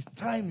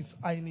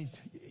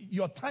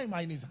 your time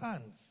are in his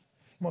hands.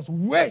 You must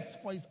wait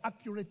for his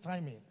accurate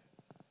timing.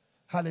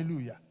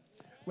 Hallelujah.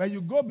 When you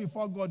go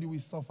before God, you will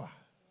suffer.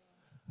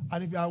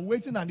 And if you are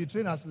waiting and the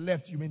train has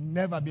left, you may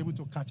never be able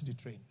to catch the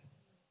train.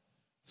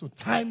 So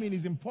timing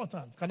is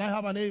important. Can I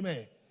have an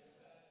amen?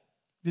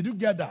 Did you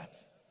get that?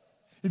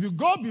 If you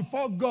go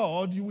before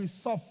God, you will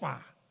suffer.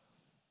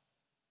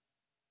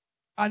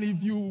 And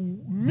if you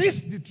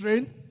miss the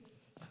train,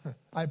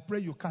 I pray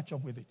you catch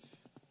up with it.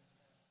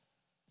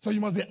 So you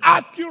must be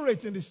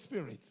accurate in the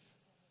spirit.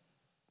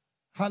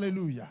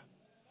 Hallelujah.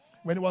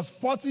 When he was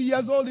 40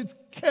 years old, it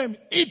came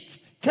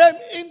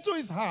into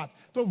his heart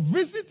to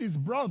visit his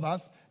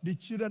brothers, the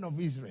children of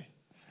Israel.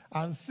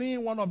 And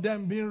seeing one of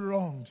them being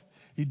wronged,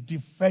 he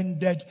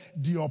defended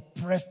the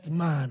oppressed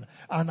man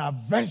and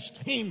avenged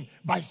him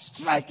by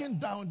striking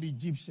down the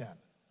Egyptian.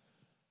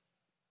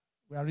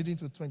 We are reading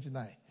to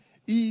 29.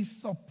 He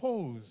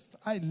supposed,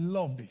 I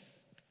love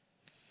this,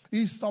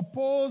 he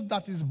supposed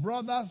that his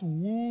brothers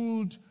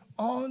would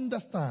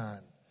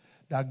understand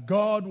that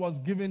God was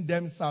giving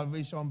them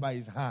salvation by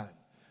his hand.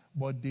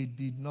 But they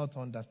did not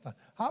understand.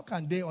 How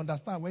can they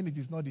understand when it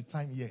is not the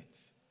time yet?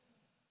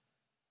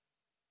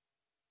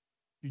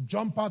 You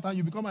jump out and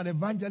you become an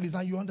evangelist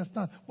and you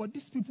understand. But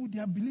these people, they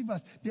are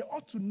believers. They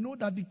ought to know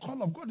that the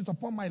call of God is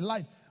upon my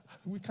life.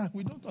 We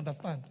don't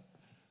understand.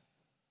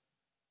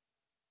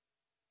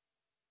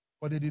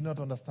 But they did not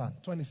understand.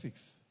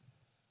 26.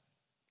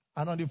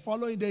 And on the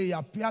following day, he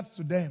appeared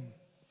to them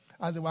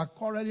as they were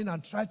quarreling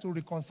and tried to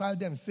reconcile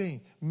them,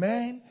 saying,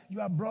 men, you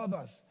are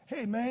brothers.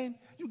 Hey, man,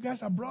 you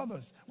guys are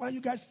brothers. Why are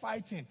you guys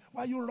fighting?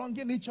 Why are you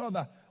wronging each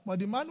other? But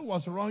the man who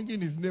was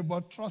wronging his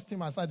neighbor thrust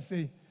him aside and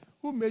say,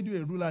 who made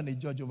you a ruler and a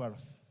judge over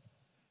us?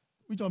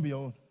 Which one be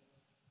your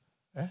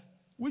own?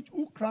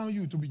 Who crowned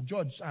you to be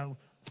judge? And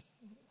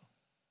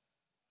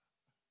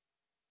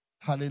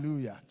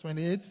hallelujah.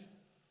 28.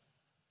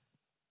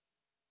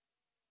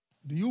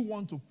 Do you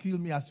want to kill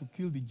me as you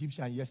killed the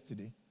Egyptian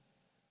yesterday?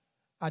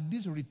 At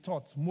this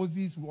retort,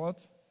 Moses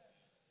what?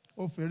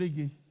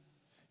 Oferege.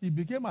 He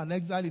became an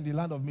exile in the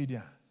land of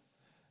Midian,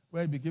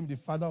 where he became the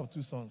father of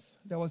 2 sons.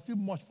 There was still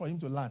much for him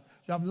to learn.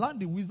 You have learned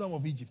the wisdom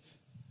of Egypt,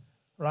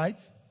 right?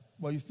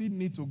 But you still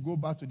need to go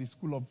back to the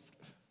school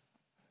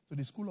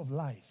of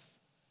life.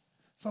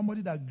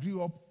 Somebody that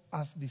grew up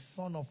as the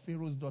son of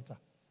Pharaoh's daughter.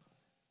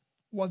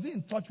 Was he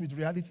in touch with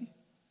reality?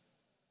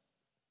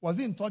 Was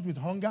he in touch with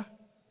hunger?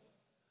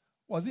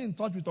 Was he in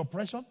touch with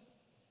oppression?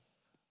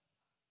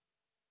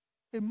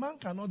 A man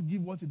cannot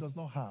give what he does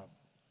not have.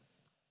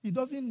 He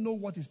doesn't know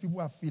what his people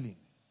are feeling.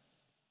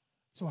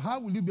 So how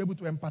will you be able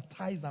to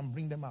empathize and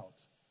bring them out?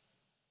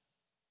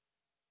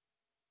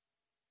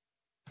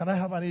 Can I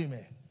have an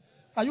amen?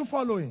 Are you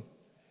following?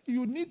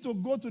 You need to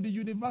go to the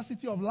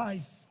University of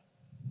Life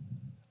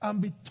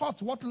and be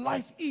taught what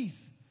life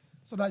is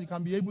so that you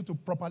can be able to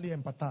properly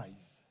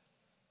empathize.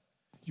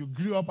 You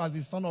grew up as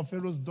the son of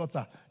Pharaoh's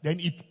daughter. Then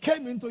it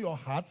came into your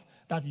heart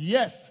that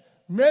yes,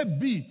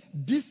 maybe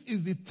this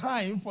is the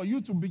time for you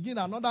to begin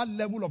another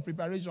level of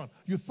preparation.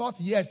 You thought,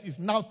 yes, it's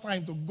now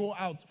time to go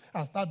out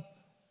and start.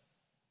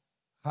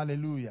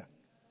 Hallelujah.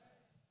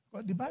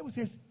 But the Bible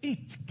says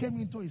it came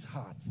into his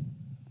heart.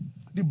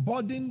 The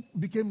burden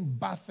became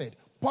bathed.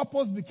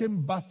 Purpose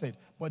became bathed.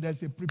 But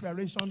there's a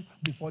preparation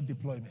before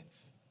deployment.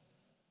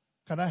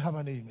 Can I have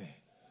an amen?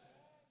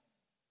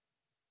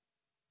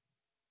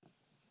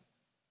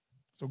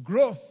 So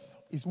growth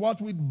is what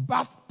we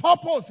bath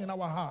purpose in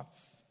our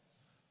hearts.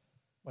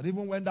 But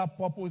even when that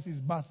purpose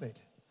is bathed,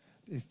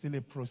 it's still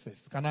a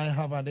process. Can I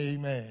have an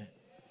amen?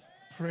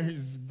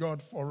 Praise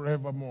God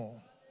forevermore.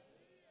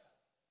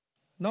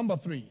 Number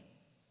 3.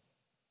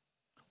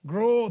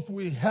 Growth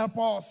will help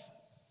us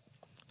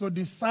to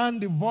discern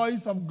the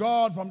voice of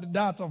God from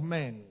that of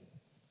men.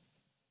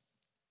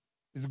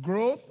 It's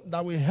growth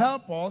that will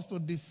help us to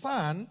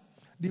discern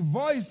the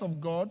voice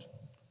of God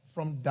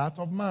from that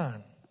of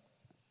man.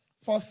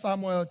 1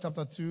 Samuel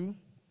chapter 2.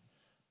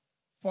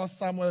 1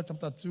 Samuel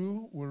chapter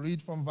 2, we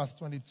read from verse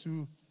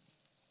 22.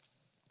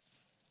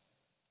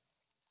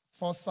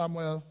 1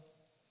 Samuel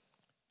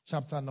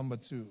chapter number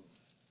 2.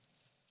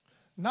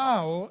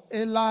 Now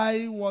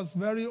Eli was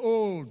very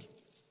old.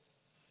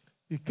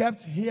 He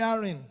kept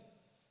hearing,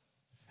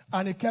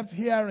 and he kept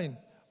hearing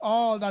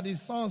all that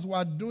his sons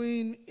were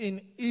doing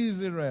in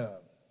Israel.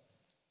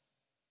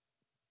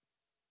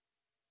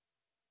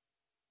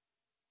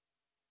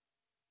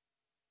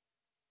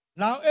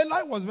 Now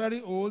Eli was very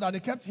old, and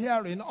he kept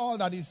hearing all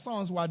that his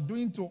sons were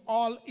doing to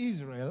all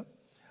Israel,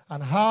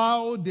 and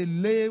how they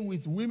lay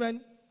with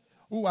women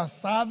who were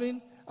serving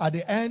at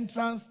the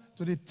entrance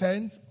to the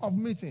tent of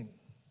meeting.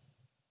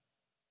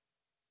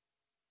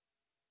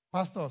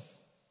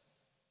 Pastors,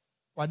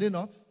 were they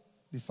not?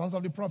 The sons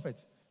of the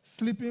prophet,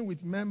 sleeping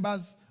with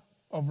members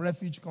of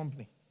refuge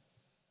company.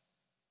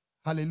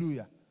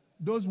 Hallelujah.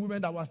 Those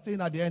women that were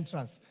staying at the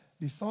entrance,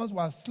 the sons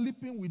were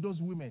sleeping with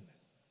those women.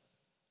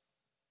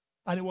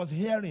 And he was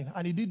hearing,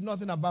 and he did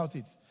nothing about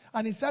it.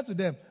 And he said to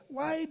them,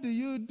 why do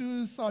you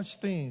do such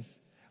things?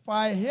 For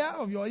I hear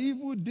of your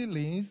evil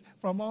dealings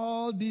from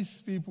all these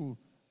people.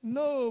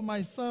 No,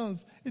 my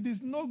sons, it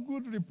is no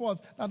good report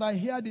that I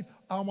hear the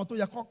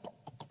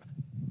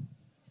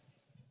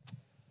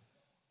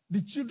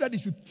children, they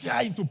should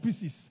tear into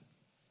pieces.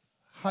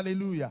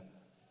 Hallelujah.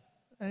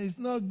 And it's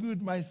not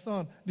good, my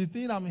son. The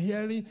thing I'm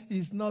hearing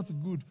is not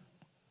good.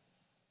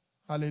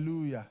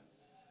 Hallelujah.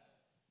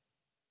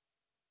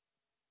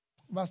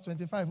 Verse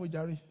 25,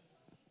 Ojari.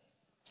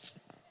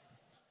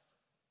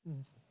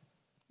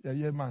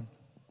 Yeah, man.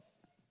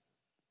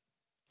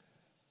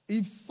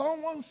 If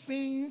someone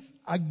sins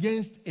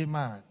against a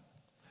man,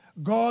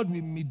 God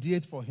will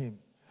mediate for him.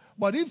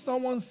 But if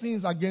someone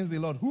sins against the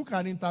Lord, who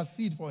can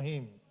intercede for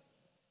him?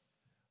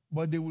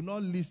 But they will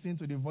not listen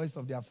to the voice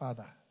of their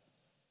father.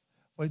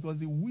 For it was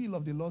the will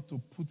of the Lord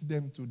to put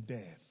them to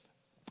death.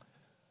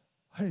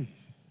 Hey,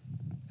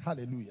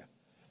 hallelujah.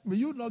 May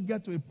you not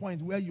get to a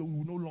point where you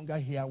will no longer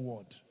hear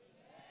word.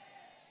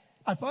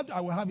 I thought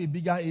I would have a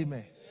bigger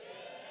amen.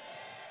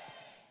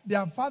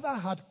 Their father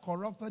had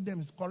corrected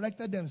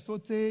them so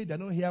they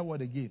don't hear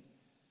word again.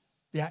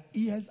 Their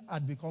ears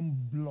had become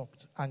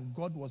blocked, and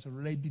God was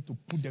ready to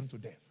put them to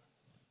death.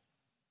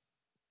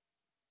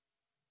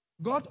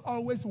 God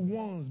always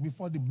warns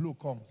before the blow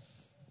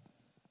comes.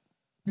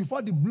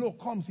 Before the blow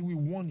comes, he will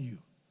warn you.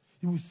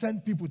 He will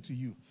send people to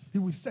you. He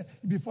will send,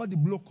 before the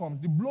blow comes.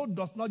 The blow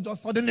does not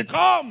just suddenly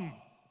come.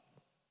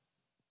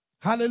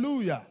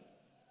 Hallelujah.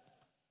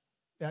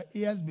 Their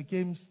ears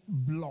became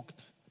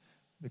blocked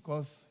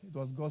because it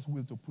was God's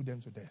will to put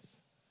them to death.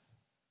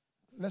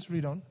 Let's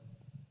read on.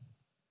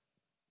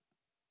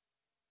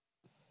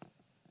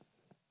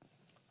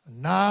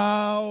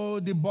 Now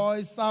the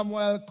boy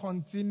Samuel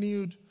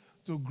continued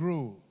to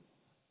grow,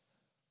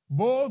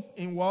 both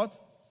in what?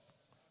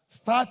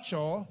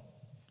 Stature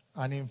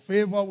and in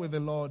favor with the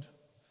Lord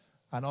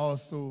and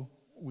also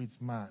with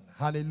man.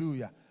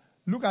 Hallelujah.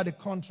 Look at the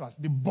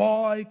contrast. The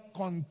boy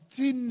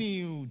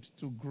continued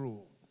to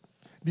grow.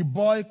 The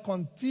boy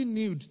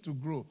continued to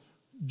grow.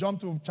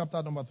 Jump to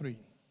chapter number 3.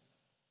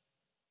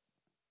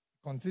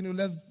 Continue.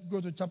 Let's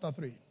go to chapter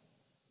 3.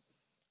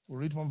 We'll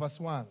read from verse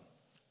 1.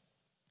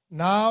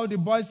 Now the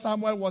boy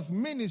Samuel was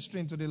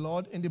ministering to the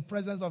Lord in the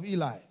presence of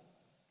Eli.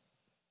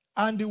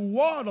 And the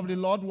word of the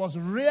Lord was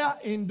rare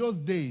in those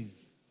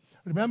days.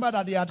 Remember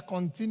that he had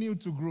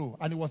continued to grow,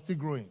 and he was still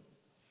growing.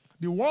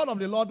 The word of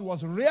the Lord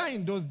was rare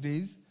in those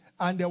days,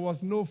 and there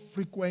was no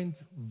frequent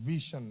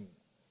vision.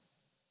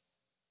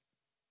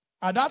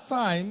 At that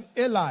time,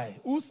 Eli,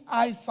 whose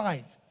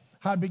eyesight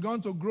had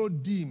begun to grow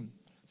dim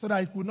so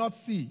that he could not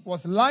see,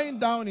 was lying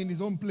down in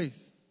his own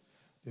place.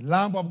 The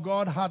lamp of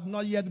God had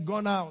not yet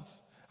gone out,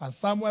 and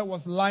Samuel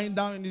was lying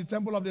down in the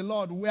temple of the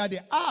Lord where the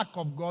ark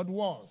of God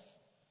was.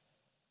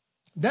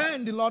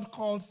 Then the Lord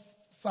called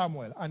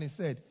Samuel, and he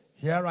said,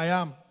 here I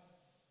am.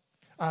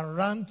 And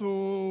ran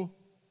to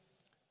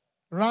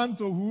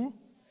who?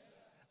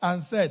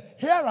 And said,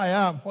 here I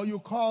am, for you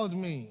called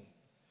me.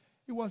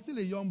 He was still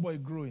a young boy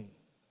growing.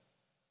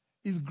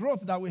 It's growth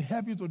that will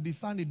help you to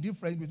discern the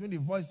difference between the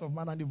voice of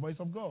man and the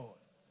voice of God.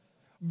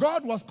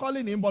 God was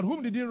calling him, but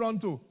whom did he run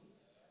to?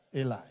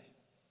 Eli.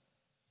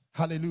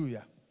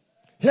 Hallelujah.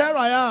 Here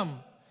I am.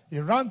 He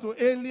ran to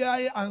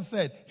Eli and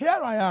said, here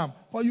I am,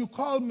 for you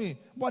called me.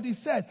 But he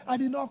said, I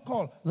did not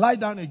call. Lie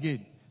down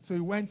again. So he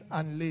went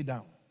and lay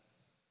down.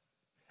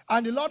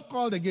 And the Lord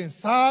called again,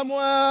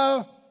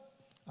 Samuel.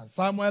 And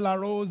Samuel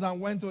arose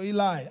and went to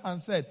Eli and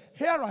said,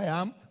 here I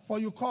am, for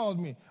you called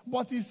me.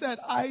 But he said,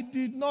 I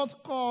did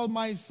not call,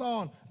 my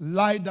son.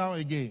 Lie down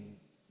again.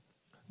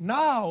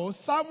 Now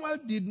Samuel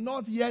did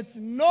not yet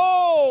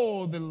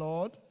know the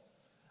Lord,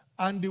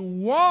 and the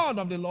word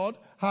of the Lord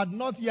had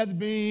not yet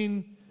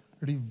been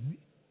revealed,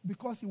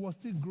 because he was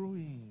still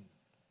growing.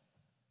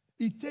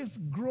 It takes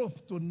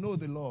growth to know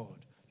the Lord.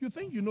 You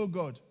think you know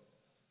God?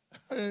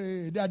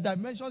 Hey, there are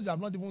dimensions you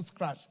have not even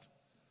scratched.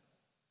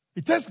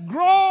 It takes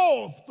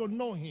growth to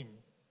know him.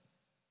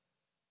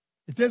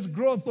 It takes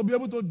growth to be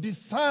able to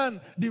discern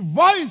the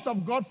voice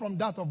of God from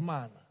that of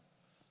man.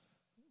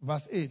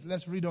 Verse 8,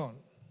 let's read on.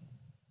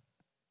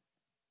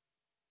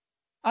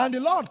 And the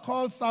Lord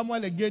called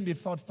Samuel again the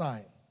third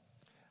time.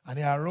 And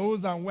he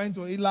arose and went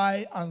to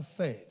Eli and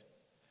said,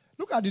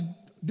 look at the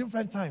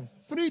different times.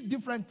 3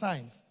 different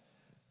times.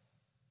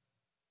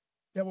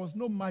 There was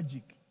no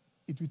magic.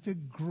 It will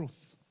take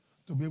growth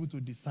to be able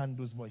to discern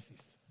those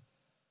voices.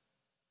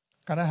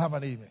 Can I have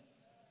an amen?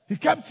 He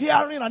kept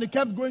hearing and he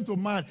kept going to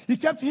man. He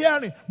kept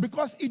hearing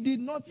because he did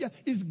not yet.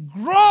 It's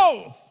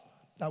growth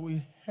that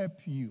will help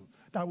you,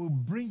 that will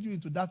bring you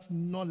into that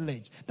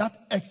knowledge, that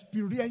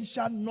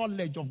experiential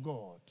knowledge of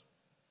God.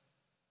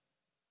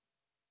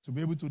 To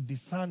be able to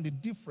discern the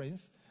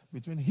difference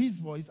between his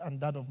voice and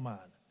that of man.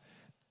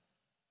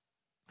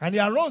 And he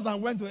arose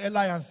and went to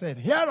Eli and said,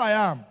 "Here I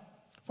am,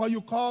 for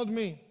you called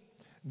me."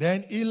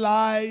 Then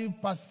Eli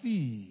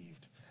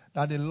perceived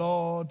that the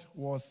Lord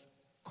was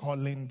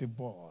calling the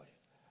boy.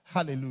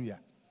 Hallelujah.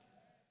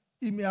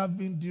 He may have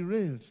been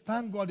derailed.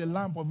 Thank God the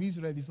lamp of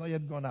Israel is not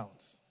yet gone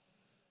out.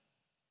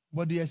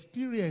 But the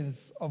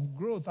experience of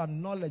growth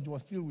and knowledge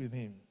was still with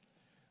him.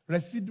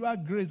 Residual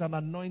grace and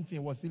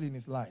anointing was still in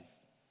his life.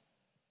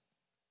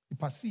 He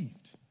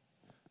perceived,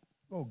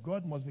 oh,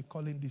 God must be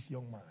calling this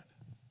young man.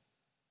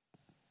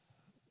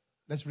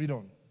 Let's read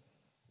on.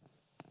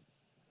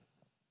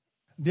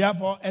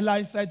 Therefore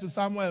Eli said to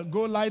Samuel,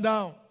 "Go lie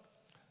down.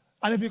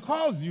 And if he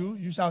calls you,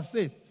 you shall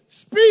say,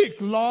 'Speak,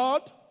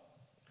 Lord,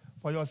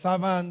 for your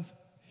servant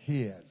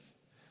hears.'"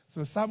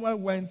 So Samuel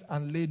went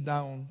and lay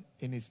down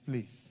in his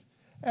place.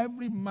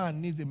 Every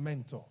man needs a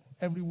mentor.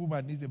 Every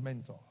woman needs a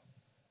mentor.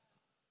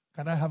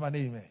 Can I have an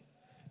amen?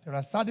 There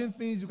are certain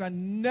things you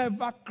can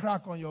never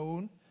crack on your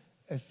own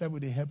except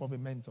with the help of a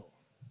mentor.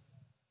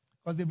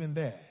 Because they've been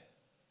there.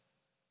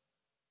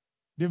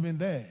 They've been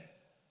there.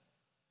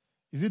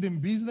 Is it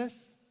in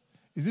business?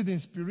 Is it in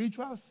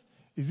spirituals?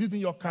 Is it in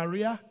your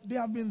career? They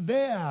have been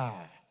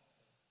there.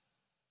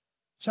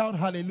 Shout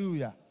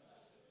hallelujah.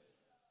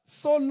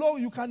 Solo,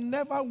 you can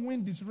never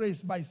win this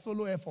race by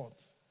solo effort.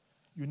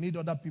 You need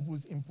other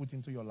people's input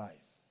into your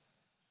life.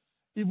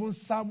 Even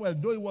Samuel,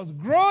 though he was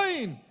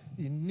growing,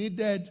 he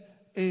needed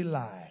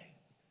Eli.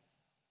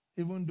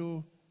 Even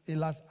though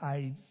Eli's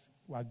eyes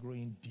were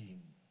growing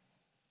dim.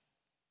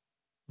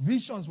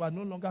 Visions were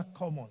no longer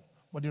common,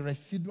 but the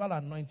residual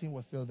anointing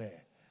was still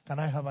there. Can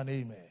I have an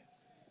amen?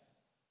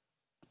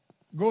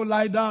 Go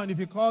lie down. If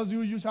he calls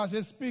you, you shall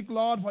say, "Speak,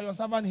 Lord, for your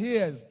servant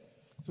hears."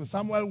 So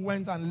Samuel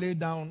went and lay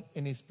down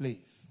in his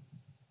place.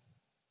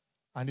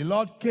 And the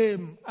Lord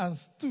came and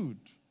stood,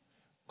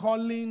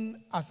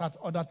 calling as at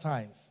other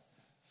times,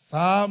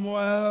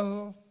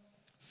 "Samuel,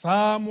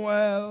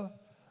 Samuel."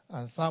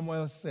 And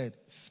Samuel said,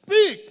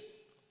 "Speak,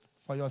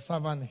 for your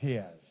servant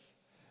hears."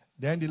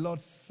 Then the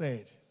Lord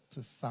said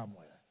to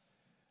Samuel,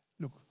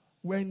 look,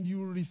 when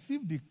you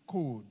receive the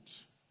code,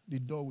 the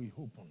door will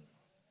open.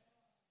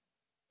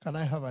 Can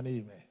I have an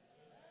amen?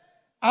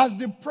 As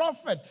the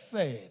prophet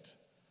said,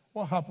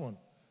 what happened?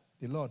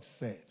 The Lord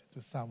said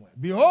to Samuel,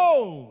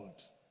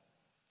 "Behold,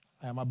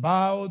 I am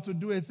about to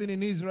do a thing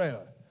in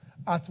Israel,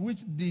 at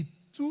which the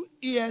 2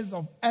 ears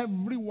of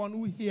everyone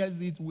who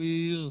hears it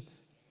will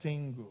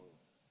tingle.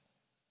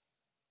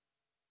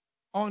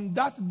 On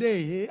that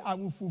day, I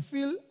will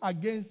fulfill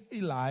against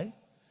Eli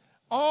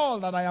all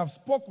that I have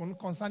spoken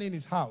concerning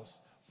his house,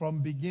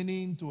 from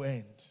beginning to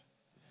end.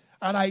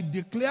 And I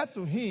declare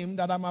to him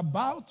that I'm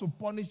about to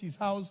punish his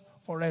house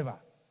forever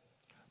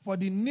for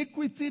the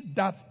iniquity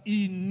that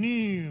he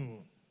knew.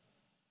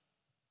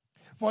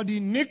 For the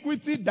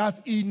iniquity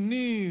that he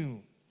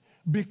knew.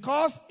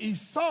 Because his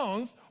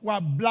sons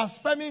were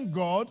blaspheming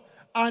God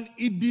and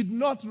he did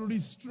not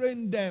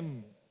restrain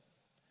them."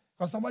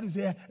 Because somebody will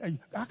say, "Hey,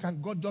 how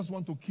can God just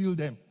want to kill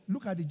them?"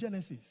 Look at the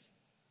Genesis.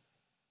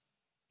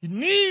 He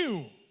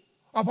knew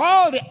of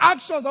all the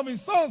actions of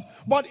his sons,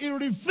 but he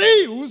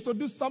refused to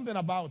do something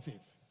about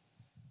it.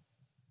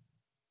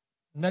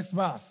 Next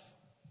verse.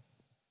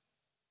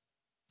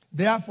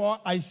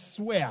 "Therefore I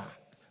swear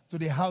to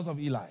the house of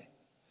Eli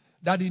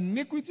that the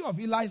iniquity of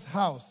Eli's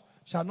house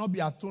shall not be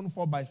atoned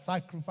for by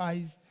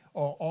sacrifice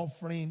or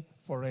offering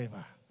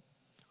forever."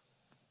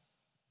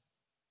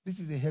 This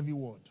is a heavy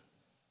word.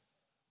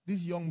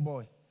 This young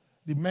boy,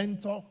 the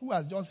mentor who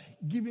has just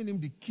given him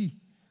the key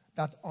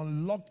that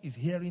unlocked his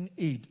hearing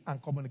aid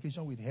and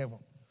communication with heaven.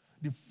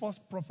 The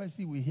first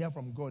prophecy we hear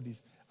from God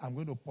is, "I'm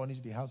going to punish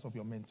the house of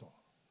your mentor."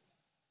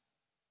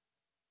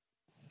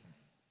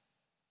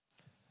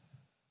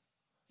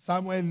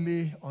 Samuel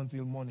lay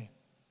until morning.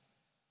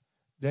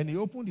 Then he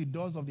opened the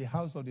doors of the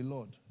house of the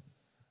Lord,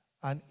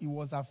 and he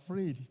was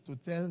afraid to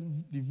tell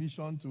the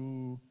vision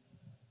to,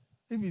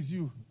 if it's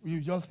you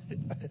just,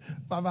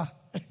 "Baba,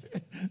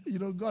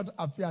 God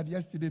appeared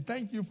yesterday.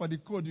 Thank you for the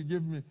code you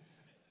gave me."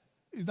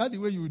 Is that the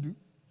way you do?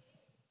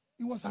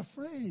 He was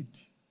afraid.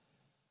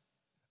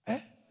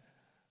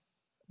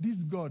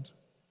 This God,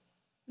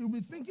 he'll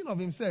be thinking of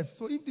himself.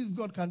 So if this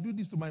God can do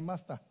this to my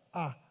master,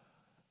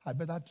 I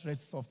better tread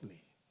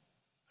softly.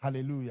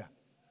 Hallelujah.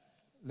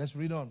 Let's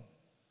read on.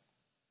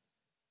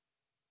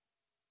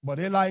 But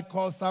Eli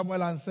called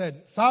Samuel and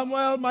said,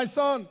 "Samuel, my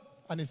son."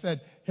 And he said,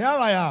 "Here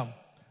I am."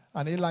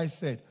 And Eli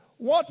said,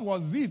 "What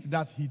was it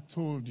that he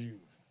told you?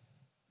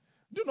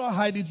 Do not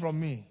hide it from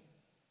me.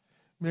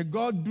 May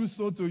God do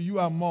so to you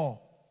and more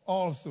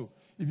also,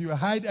 if you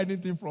hide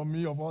anything from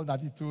me of all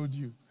that he told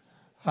you."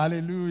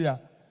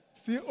 Hallelujah.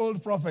 See,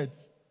 old prophets,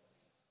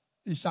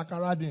 he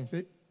shakarad him.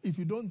 Say, "If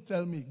you don't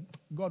tell me,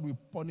 God will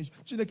punish."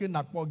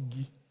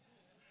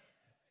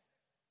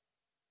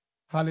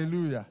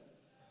 Hallelujah.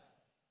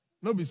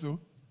 No be so.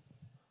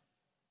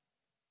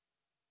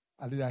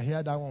 At least I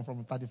heard that one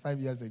from 35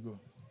 years ago.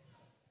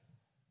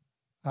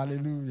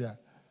 Hallelujah.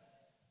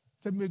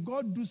 Say, may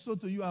God do so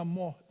to you and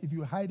more if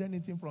you hide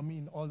anything from me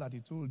in all that he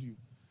told you.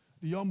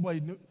 The young boy,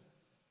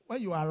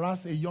 when you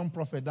harass a young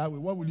prophet that way,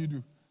 what will you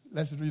do?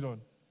 Let's read on.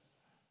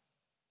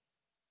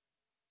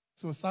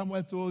 So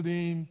Samuel told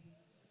him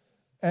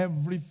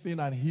everything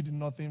and hid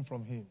nothing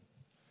from him.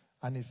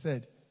 And he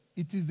said,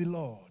 it is the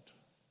Lord.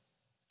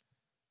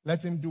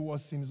 Let him do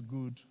what seems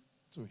good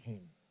to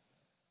him.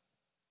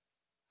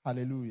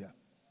 Hallelujah.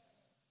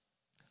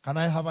 Can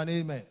I have an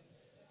amen?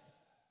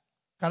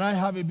 Can I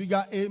have a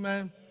bigger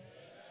amen?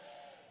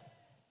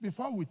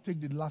 Before we take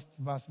the last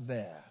verse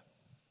there,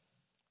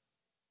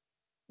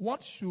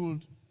 what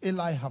should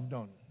Eli have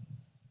done?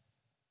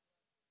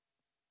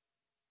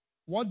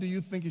 What do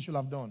you think he should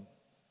have done?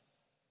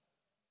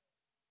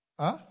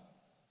 Huh?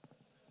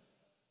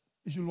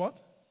 He should what?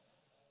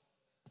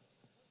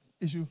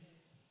 He should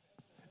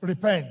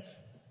repent.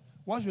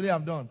 What should he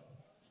have done?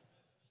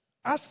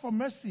 Ask for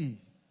mercy.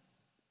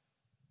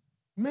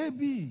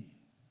 Maybe.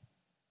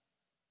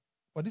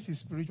 But this is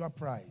spiritual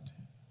pride.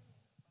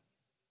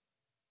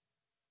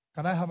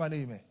 Can I have an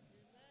amen?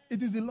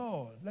 It is the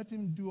Lord. Let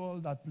him do all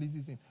that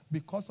pleases him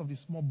because of the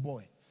small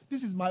boy.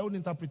 This is my own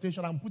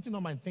interpretation. I'm putting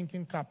on my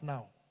thinking cap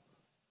now.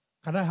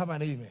 Can I have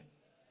an amen?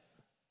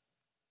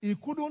 He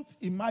couldn't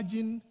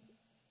imagine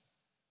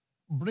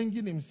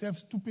bringing himself,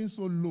 stooping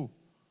so low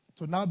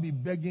to now be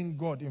begging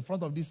God in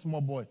front of this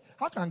small boy.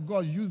 How can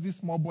God use this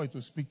small boy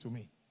to speak to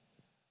me?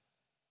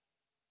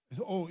 He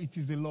said, oh, it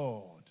is the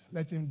Lord.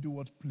 Let him do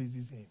what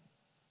pleases him.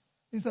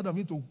 Instead of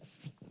him to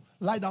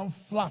lie down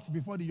flat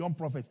before the young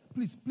prophet,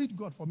 please plead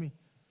God for me.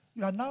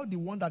 You are now the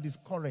one that is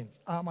current.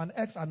 I'm an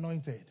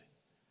ex-anointed.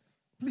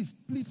 Please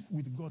plead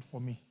with God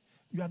for me.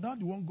 You are now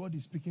the one God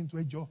is speaking to.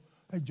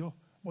 Hey Joe.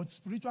 But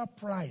spiritual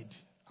pride,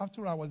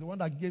 after all, I was the one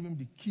that gave him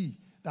the key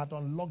that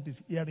unlocked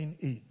his hearing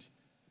aid.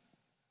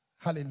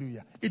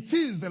 Hallelujah. It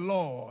is the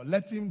Lord.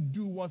 Let him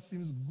do what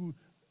seems good.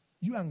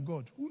 You and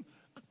God.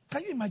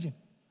 Can you imagine?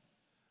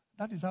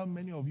 That is how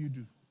many of you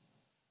do.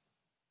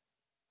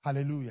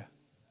 Hallelujah.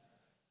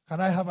 Can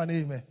I have an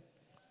amen?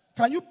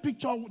 Can you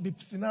picture the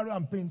scenario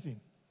I'm painting?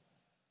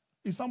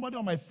 Is somebody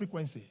on my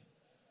frequency?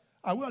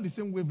 Are we on the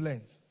same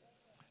wavelength?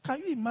 Can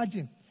you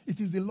imagine? It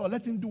is the Lord.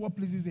 Let him do what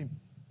pleases him.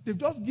 They've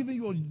just given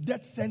you a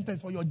death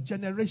sentence for your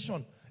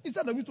generation.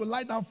 Instead of you to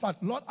lie down flat,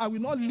 Lord, I will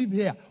not live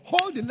here.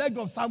 Hold the leg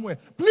of Samuel.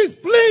 Please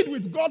plead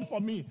with God for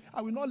me.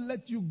 I will not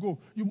let you go.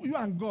 You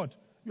and God.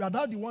 You are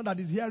now the one that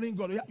is hearing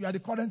God. You are the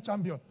current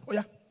champion. Oh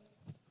yeah.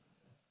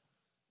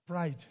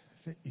 Pride.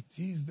 Say, it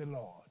is the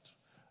Lord.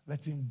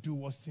 Let him do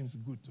what seems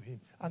good to him.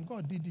 And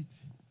God did it.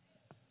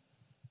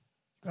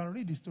 You can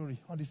read the story.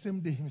 On the same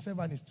day, himself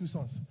and his two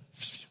sons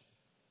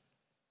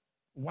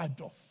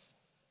wiped off.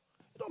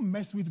 Don't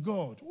mess with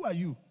God. Who are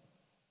you?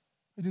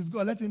 It is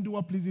God. Let him do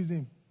what pleases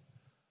him.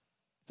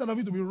 Instead of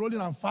you to be rolling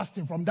and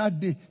fasting from that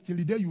day till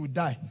the day you will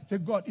die. Say,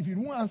 God, if you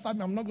won't answer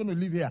me, I'm not going to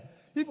live here.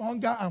 If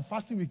hunger and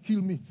fasting will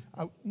kill me.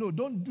 No,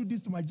 don't do this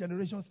to my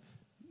generations.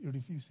 You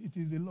refuse. It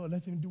is the Lord.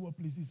 Let him do what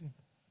pleases him.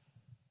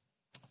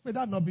 May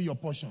that not be your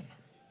portion.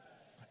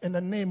 In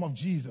the name of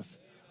Jesus.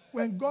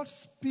 When God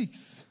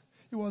speaks,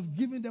 he was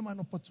giving them an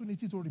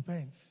opportunity to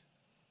repent.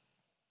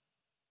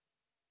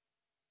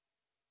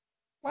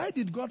 Why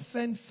did God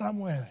send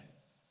Samuel?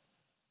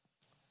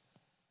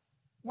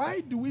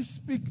 Why do we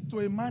speak to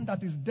a man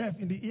that is deaf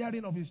in the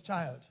hearing of his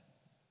child?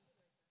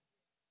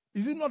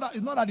 Is it not that,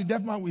 it's not that the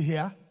deaf man will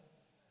hear?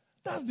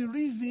 That's the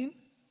reason.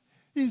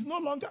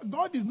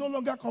 God is no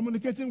longer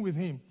communicating with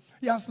him.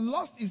 He has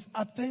lost his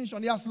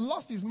attention. He has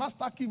lost his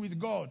master key with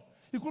God.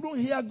 He couldn't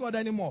hear God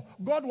anymore.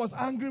 God was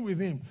angry with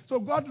him. So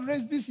God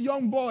raised this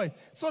young boy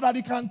so that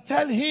he can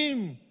tell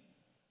him.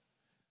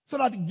 So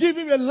that give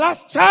him a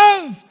last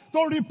chance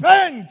to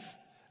repent.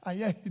 And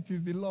yet it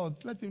is the Lord.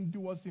 Let him do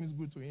what seems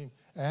good to him.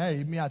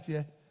 Hey, me at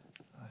here.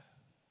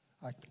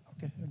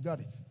 Okay, I got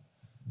it.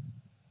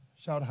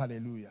 Shout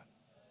hallelujah.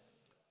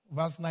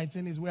 Verse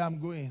 19 is where I'm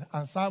going.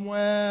 And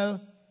Samuel,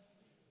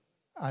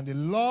 and the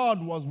Lord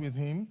was with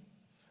him,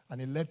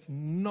 and he let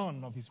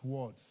none of his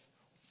words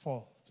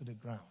fall to the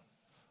ground.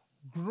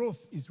 Growth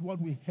is what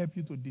will help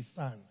you to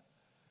discern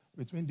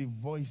between the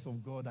voice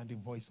of God and the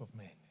voice of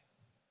men.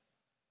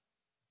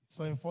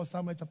 So in 1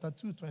 Samuel chapter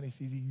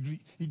 2:26,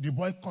 the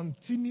boy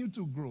continued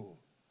to grow.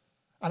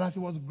 And as he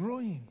was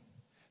growing,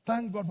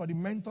 thank God for the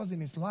mentors in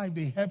his life.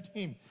 They helped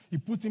him. He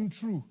put him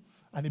through.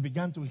 And he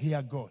began to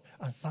hear God.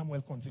 And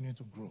Samuel continued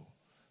to grow.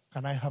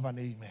 Can I have an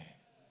amen?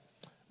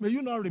 May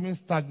you not remain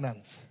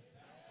stagnant.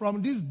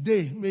 From this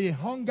day, may a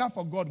hunger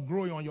for God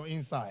grow on your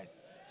inside.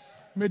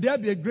 May there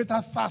be a greater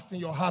thirst in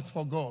your heart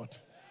for God.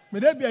 May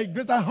there be a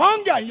greater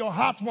hunger in your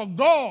heart for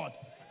God.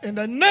 In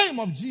the name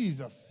of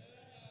Jesus.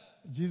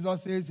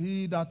 Jesus says,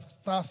 he that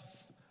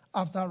thirsts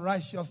after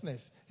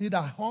righteousness, he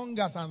that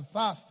hungers and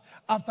thirsts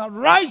after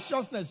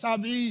righteousness shall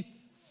be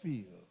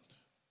filled.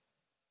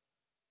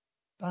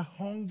 That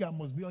hunger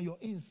must be on your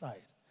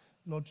inside.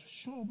 Lord,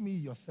 show me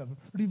yourself.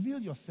 Reveal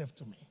yourself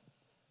to me.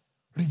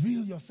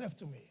 Reveal yourself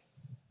to me.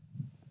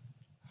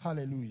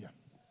 Hallelujah.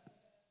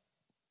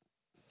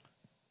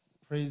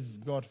 Praise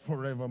God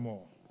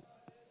forevermore.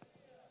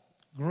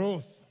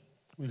 Growth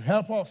will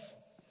help us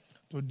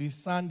to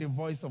discern the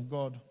voice of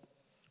God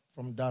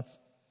from that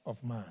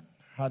of man.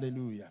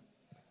 Hallelujah.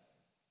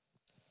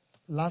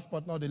 Last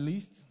but not the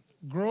least,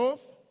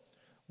 growth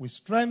will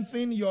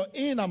strengthen your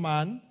inner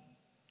man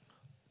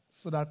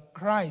so that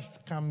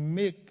Christ can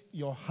make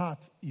your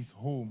heart his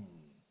home.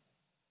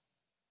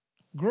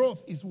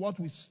 Growth is what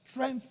will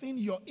strengthen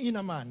your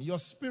inner man, your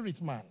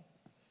spirit man,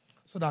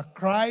 so that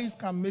Christ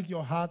can make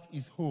your heart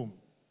his home.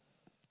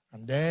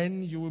 And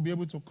then you will be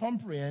able to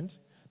comprehend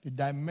the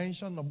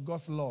dimension of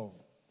God's love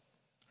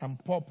and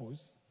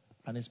purpose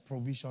and his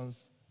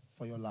provisions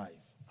for your life.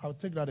 I'll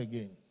take that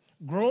again.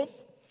 Growth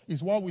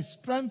is what will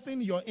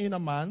strengthen your inner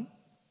man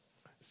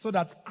so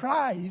that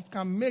Christ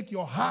can make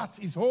your heart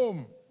his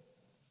home.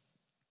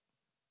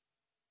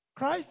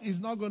 Christ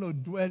is not going to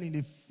dwell in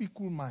a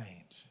fickle mind.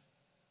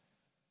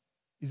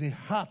 It's a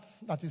heart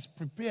that is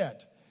prepared,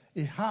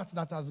 a heart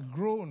that has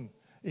grown,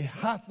 a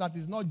heart that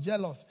is not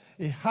jealous,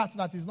 a heart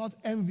that is not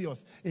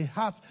envious, a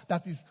heart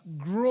that is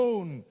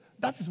grown.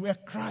 That is where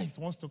Christ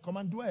wants to come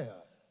and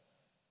dwell.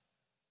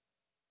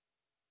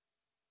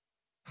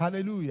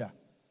 Hallelujah.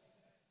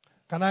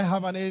 Can I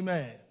have an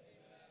amen?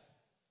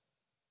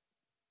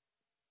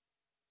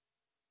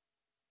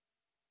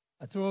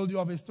 I told you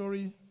of a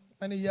story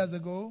many years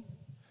ago.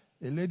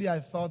 A lady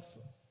I thought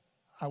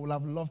I would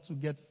have loved to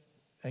get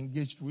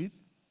engaged with.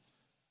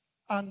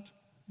 And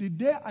the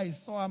day I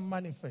saw her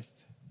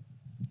manifest,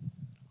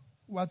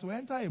 we were to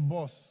enter a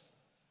bus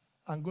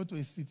and go to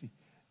a city.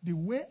 The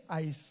way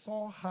I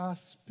saw her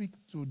speak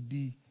to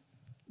the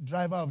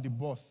driver of the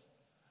bus,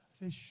 I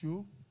said,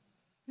 sure,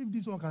 if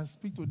this one can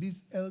speak to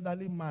this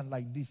elderly man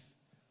like this,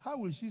 how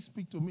will she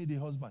speak to me, the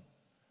husband?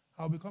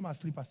 I'll become her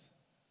slippers.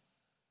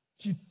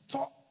 She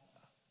taught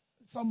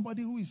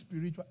somebody who is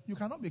spiritual. You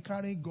cannot be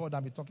carrying God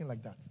and be talking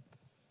like that.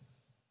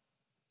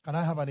 Can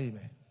I have an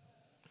amen?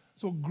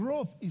 So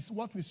growth is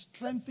what will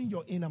strengthen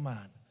your inner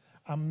man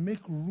and make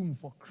room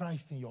for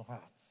Christ in your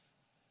heart.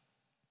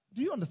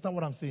 Do you understand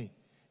what I'm saying?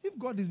 If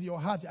God is in your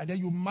heart and then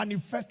you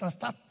manifest and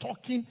start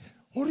talking,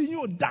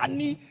 hallelujah.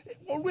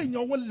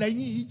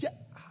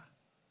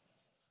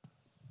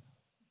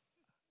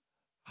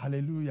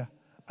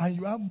 And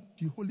you have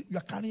the Holy, you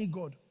are carrying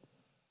God.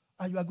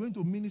 And you are going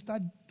to minister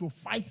to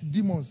fight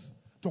demons,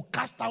 to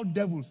cast out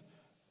devils.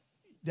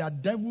 There are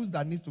devils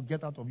that need to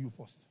get out of you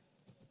first.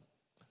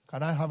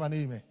 Can I have an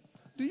amen?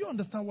 Do you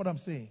understand what I'm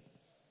saying?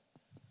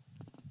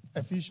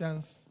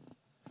 Ephesians.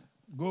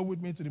 Go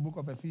with me to the book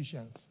of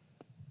Ephesians.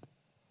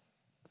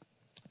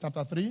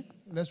 Chapter 3.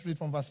 Let's read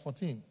from verse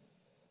 14.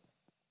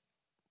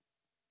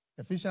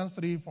 Ephesians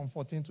 3 from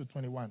 14 to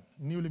 21.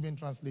 New Living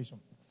Translation.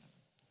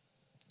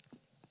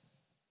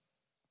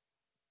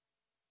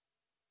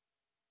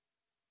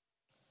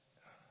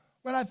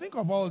 When I think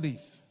of all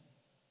this,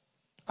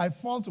 I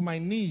fall to my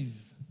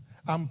knees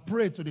and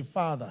pray to the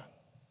Father,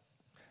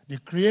 the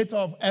creator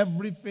of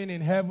everything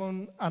in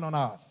heaven and on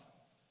earth.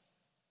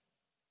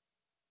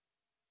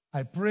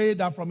 I pray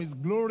that from his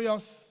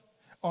glorious,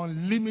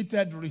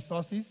 unlimited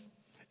resources,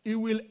 he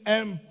will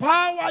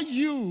empower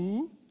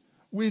you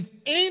with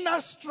inner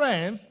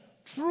strength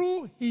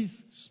through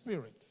his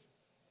Spirit.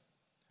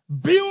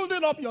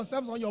 Building up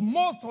yourselves on your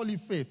most holy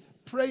faith,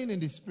 praying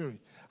in the Spirit.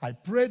 I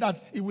pray that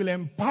he will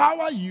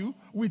empower you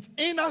with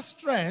inner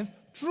strength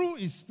through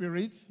his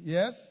Spirit.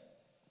 Yes.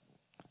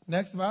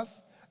 Next verse.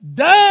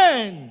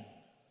 Then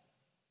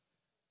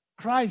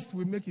Christ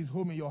will make his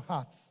home in your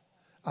heart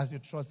as you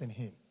trust in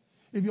him.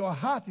 If your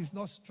heart is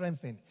not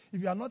strengthened,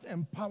 if you are not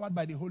empowered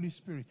by the Holy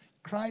Spirit,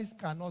 Christ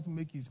cannot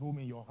make his home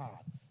in your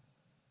heart.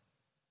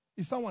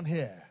 Is someone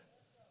here?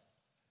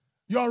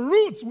 Your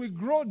roots will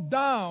grow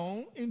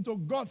down into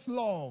God's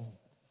love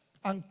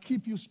and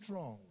keep you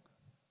strong.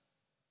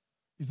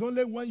 It's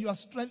only when you are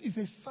strength. It's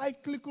a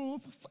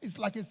cyclical, it's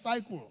like a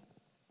cycle.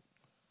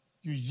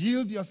 You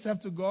yield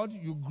yourself to God,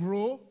 you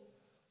grow.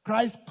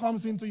 Christ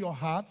comes into your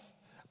heart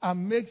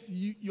and makes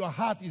your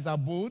heart his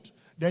abode.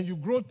 Then you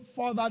grow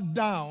further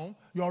down.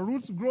 Your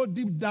roots grow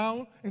deep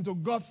down into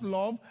God's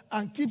love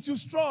and keeps you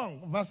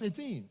strong. Verse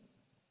 18.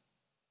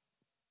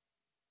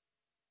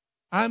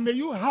 And may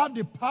you have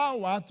the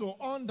power to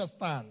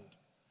understand.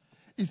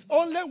 It's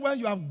only when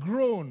you have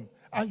grown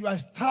and you are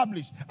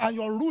established and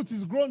your roots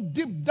is grown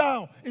deep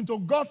down into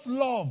God's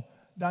love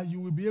that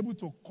you will be able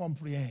to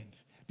comprehend.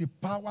 The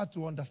power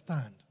to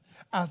understand.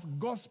 As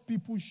God's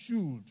people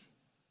should.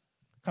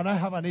 Can I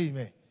have an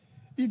amen?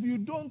 If you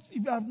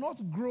have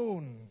not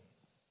grown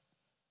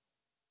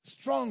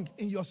strong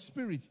in your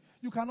spirit,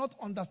 you cannot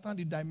understand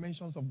the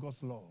dimensions of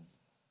God's love.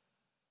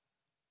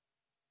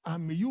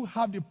 And may you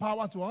have the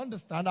power to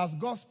understand, as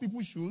God's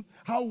people should,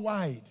 how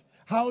wide,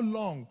 how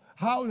long,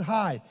 how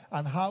high,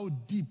 and how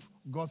deep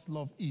God's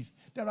love is.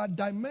 There are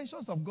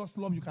dimensions of God's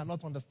love you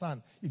cannot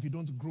understand if you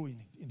don't grow in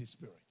it, in the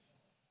spirit.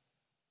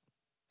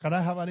 Can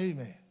I have an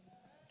amen?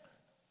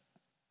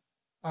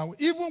 And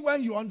even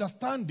when you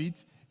understand it,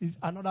 it's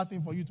another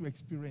thing for you to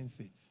experience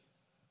it.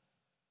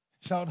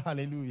 Shout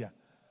hallelujah.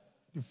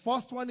 The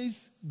first one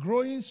is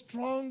growing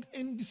strong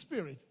in the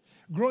spirit.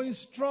 growing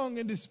strong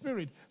in the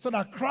Spirit, so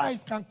that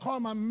Christ can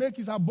come and make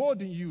his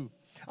abode in you.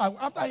 And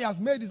after he has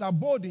made his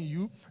abode in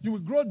you, you will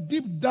grow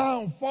deep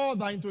down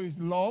further into his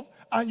love,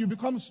 and you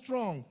become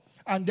strong.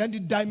 And then the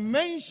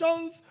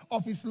dimensions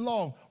of his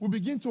love will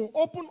begin to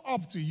open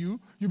up to you.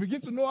 You begin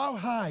to know how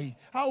high,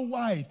 how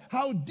wide,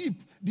 how deep,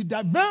 the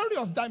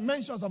various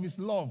dimensions of his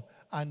love.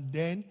 And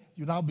then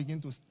you now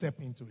begin to step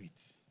into it.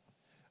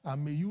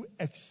 And may you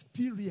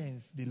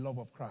experience the love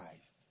of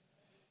Christ.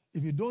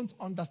 If you don't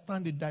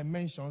understand the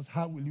dimensions,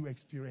 how will you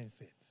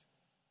experience it?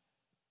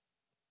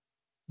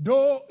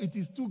 Though it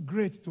is too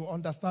great to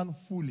understand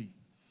fully,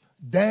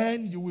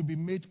 then you will be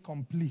made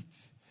complete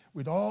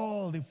with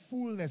all the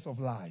fullness of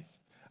life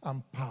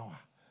and power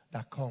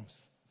that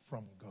comes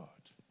from God.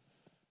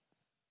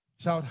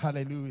 Shout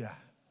hallelujah.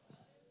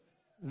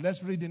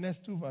 Let's read the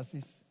next two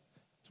verses,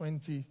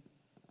 20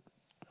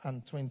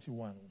 and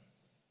 21.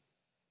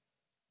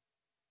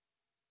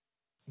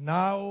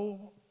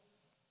 Now,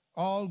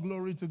 all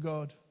glory to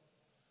God,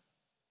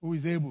 who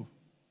is able.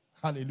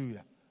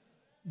 Hallelujah.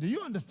 Do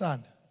you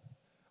understand?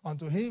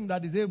 Unto him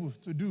that is able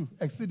to do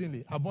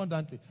exceedingly,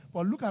 abundantly.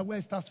 But look at where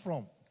it starts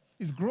from.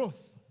 It's growth.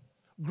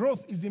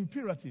 Growth is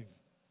imperative.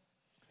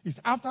 It's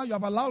after you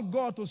have allowed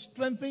God to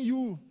strengthen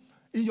you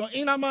in your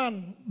inner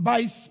man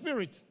by his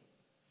Spirit.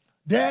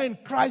 Then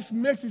Christ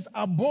makes his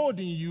abode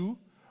in you.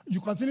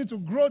 You continue to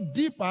grow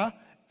deeper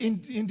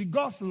in the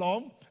God's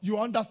love. You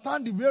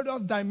understand the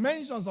various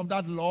dimensions of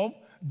that love.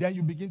 Then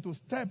you begin to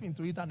step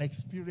into it and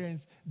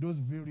experience those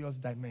various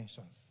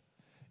dimensions.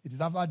 It is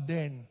after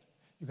then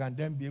you can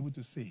then be able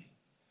to say,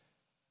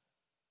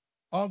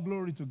 all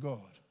glory to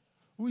God,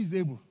 who is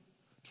able,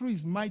 through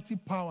his mighty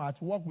power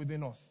at work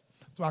within us,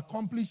 to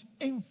accomplish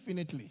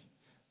infinitely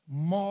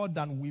more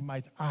than we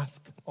might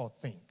ask or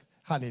think.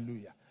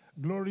 Hallelujah.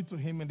 Glory to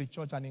him in the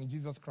church and in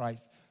Jesus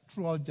Christ,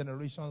 through all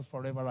generations,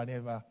 forever and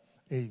ever.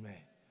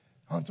 Amen.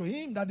 Unto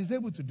him that is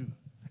able to do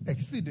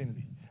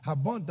exceedingly,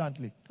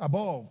 abundantly,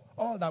 above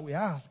all that we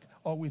ask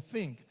or we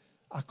think,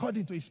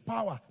 according to his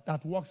power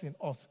that works in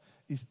us.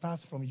 It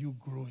starts from you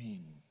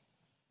growing.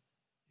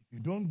 If you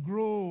don't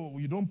grow,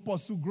 you don't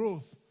pursue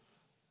growth,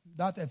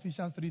 that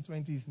Ephesians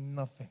 3:20 is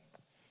nothing.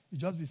 You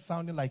just be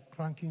sounding like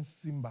cranking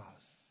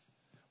cymbals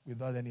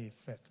without any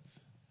effect.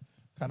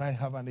 Can I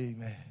have an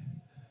amen?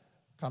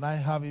 Can I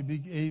have a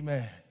big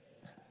amen?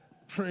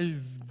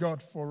 Praise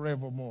God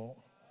forevermore.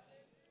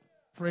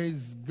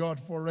 Praise God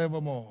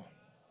forevermore.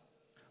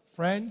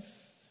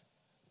 Friends,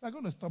 we're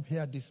going to stop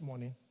here this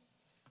morning.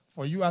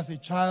 For you as a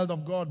child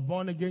of God,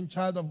 born again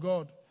child of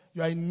God,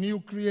 you are a new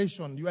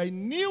creation. You are a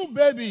new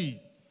baby.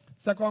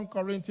 2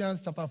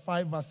 Corinthians chapter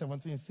 5 verse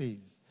 17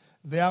 says,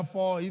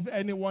 therefore, if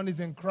anyone is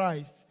in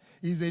Christ,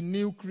 he is a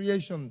new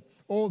creation.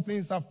 All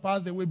things have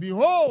passed away.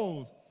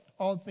 Behold,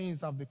 all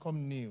things have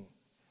become new.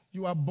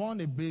 You are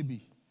born a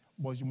baby,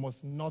 but you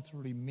must not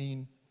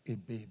remain a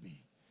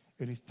baby.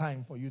 It is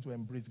time for you to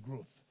embrace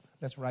growth.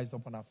 Let's rise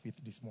up on our feet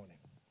this morning.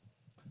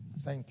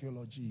 Thank you,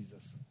 Lord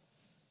Jesus.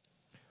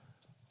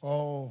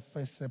 Oh,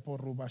 it's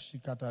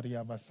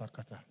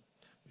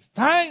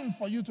time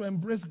for you to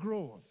embrace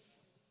growth.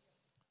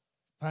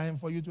 Time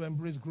for you to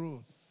embrace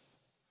growth.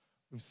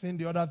 We've seen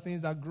the other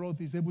things that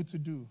growth is able to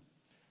do.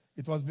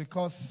 It was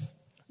because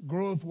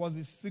growth was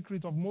the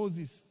secret of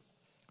Moses.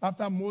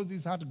 After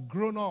Moses had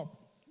grown up,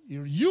 he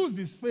used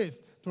his faith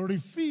to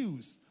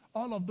refuse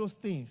all of those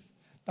things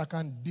that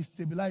can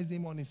destabilize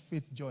him on his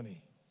faith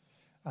journey.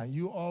 And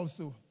you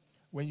also,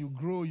 when you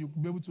grow, you'll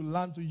be able to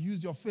learn to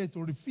use your faith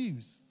to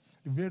refuse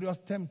the various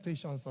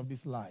temptations of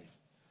this life.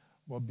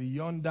 But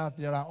beyond that,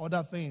 there are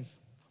other things.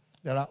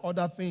 There are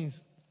other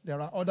things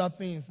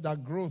that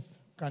growth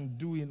can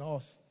do in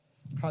us.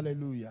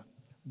 Hallelujah.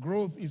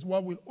 Growth is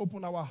what will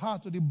open our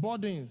heart to the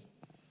burdens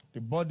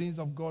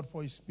of God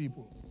for his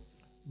people.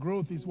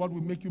 Growth is what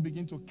will make you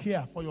begin to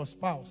care for your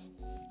spouse.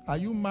 Are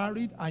you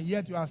married and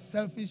yet you are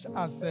selfish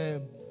as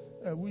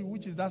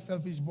which is that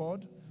selfish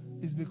bird?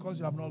 It's because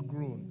you have not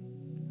grown.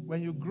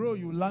 When you grow,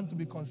 you learn to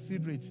be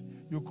considerate.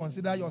 You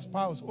consider your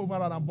spouse over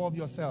and above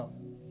yourself.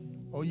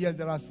 Oh yes,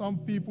 there are some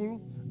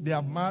people, they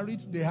have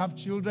married, they have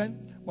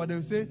children, but they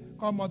will say,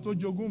 come on to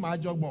jogun ma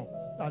jogbon.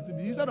 That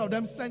instead of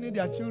them sending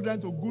their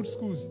children to good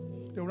schools,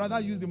 they would rather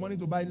use the money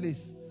to buy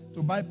lace,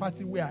 to buy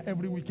party wear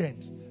every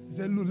weekend. They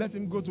say, look, let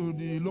him go to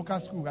the local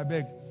school, I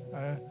beg,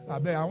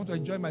 I want to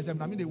enjoy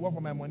myself. I mean, they work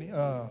for my money.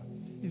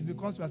 It's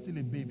because you are still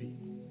a baby.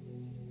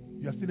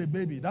 You are still a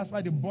baby. That's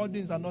why the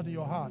burdens are not in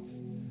your heart.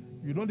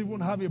 You don't even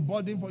have a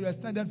burden for your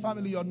extended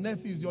family, your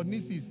nephews, your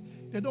nieces.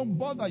 They don't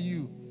bother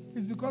you.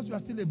 It's because you are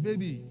still a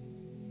baby.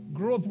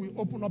 Growth will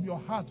open up your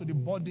heart to the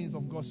burdens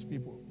of God's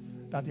people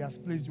that he has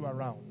placed you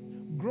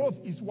around. Growth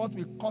is what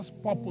will cause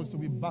purpose to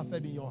be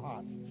birthed in your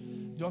heart,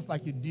 just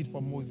like it did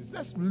for Moses.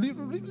 Let's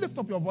lift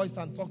up your voice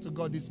and talk to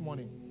God this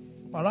morning.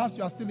 Perhaps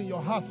you are still in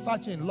your heart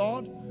searching,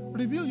 Lord,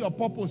 reveal your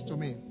purpose to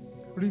me.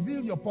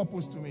 Reveal your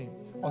purpose to me.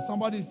 Or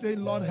somebody is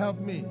saying, Lord, help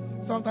me.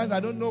 Sometimes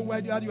I don't know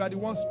whether you are the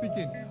one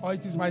speaking or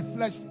it is my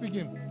flesh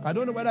speaking. I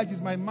don't know whether it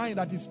is my mind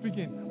that is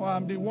speaking or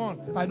I'm the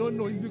one. I don't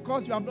know. It's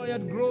because you have not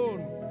yet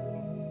grown.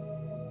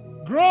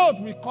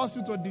 growth will cause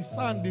you to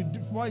discern the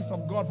voice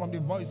of God from the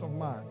voice of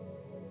man.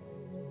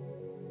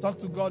 Talk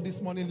to God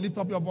this morning. Lift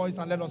up your voice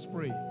and let us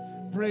pray.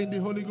 Pray in the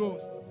Holy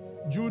Ghost.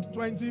 Jude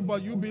 20,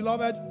 but you,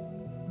 beloved,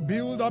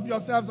 build up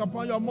yourselves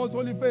upon your most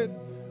holy faith.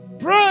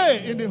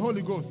 Pray in the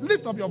Holy Ghost.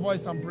 Lift up your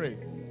voice and pray.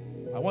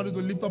 I want you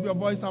to lift up your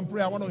voice and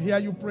pray. I want to hear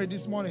you pray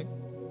this morning.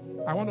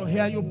 I want to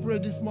hear you pray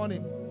this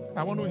morning.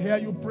 I want to hear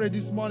you pray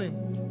this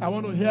morning. I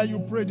want to hear you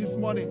pray this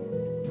morning.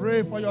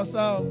 Pray for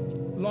yourself.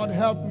 Lord,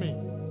 help me.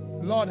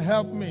 Lord,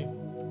 help me.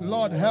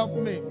 Lord, help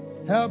me.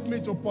 Help me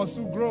to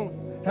pursue growth.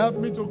 Help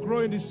me to grow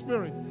in the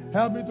Spirit.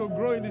 Help me to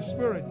grow in the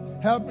Spirit.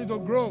 Help me to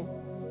grow.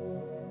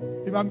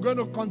 If I'm going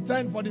to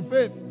contend for the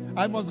faith,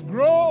 I must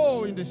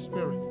grow in the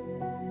Spirit.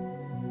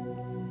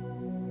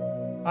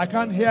 I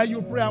can't hear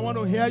you pray. I want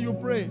to hear you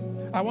pray.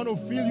 I want to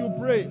feel you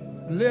pray.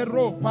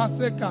 Lero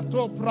paseka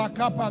to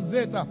prakapa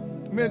zeta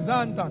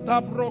mezanta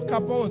tapro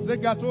kapo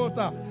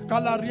zegatota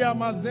kalaria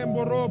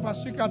mazemboro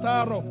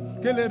pashikataro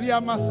keleria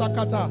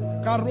masakata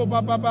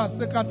karoba baba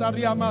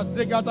sekataria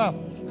mazegata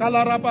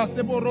kalaraba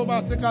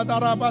seboroba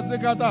sekataraba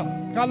zegata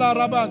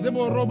kalaraba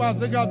seboroba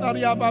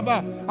zegataria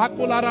baba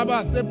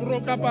akularaba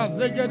sebrokapa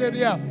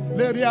zegederia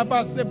leria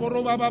ba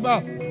seboroba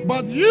baba.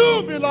 But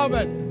you,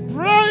 beloved,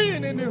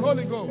 praying in the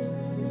Holy Ghost,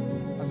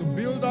 as you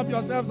build up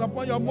yourselves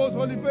upon your most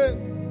holy faith,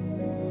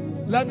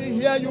 let me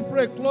hear you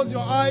pray. Close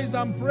your eyes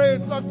and pray.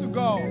 Talk to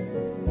God.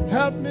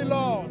 Help me,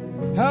 Lord.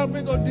 Help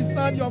me to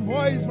discern your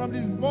voice from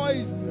the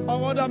voice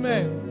of other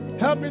men.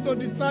 Help me to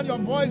discern your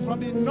voice from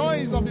the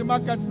noise of the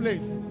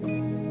marketplace.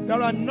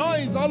 There are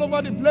noise all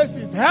over the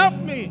places. Help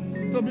me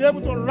to be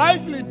able to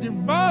rightly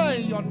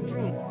divine your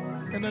truth.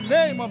 In the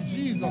name of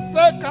Jesus.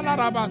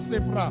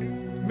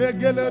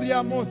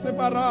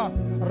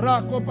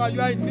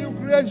 You are a new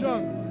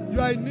creation. You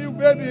are a new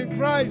baby in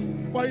Christ.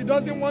 But He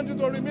doesn't want you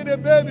to remain a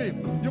baby.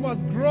 You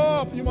must grow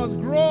up. You must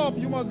grow up.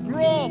 You must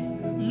grow up.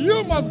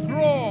 You must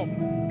grow up.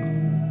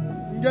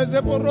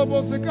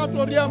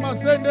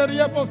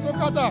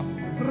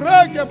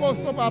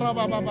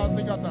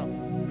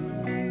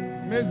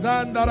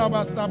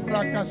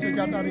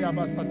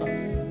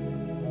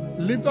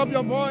 Lift up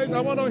your voice.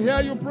 I want to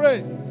hear you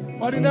pray.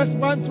 For the next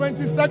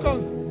 120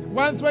 seconds.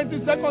 120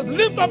 seconds.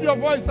 Lift up your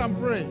voice and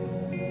pray.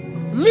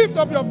 Lift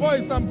up your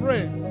voice and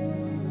pray.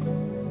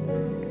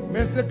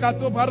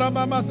 Mesekato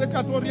paramama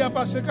sekato ria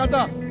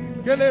pashekata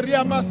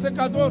keleria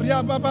masekato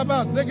ria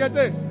baba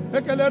zegete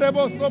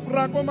ekelerebo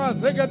soprakoma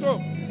zegeto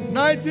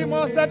 90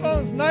 more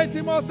seconds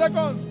 90 more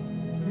seconds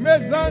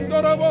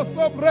mezandorobo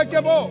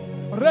soprekebo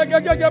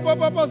regegebo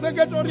baba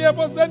zegeto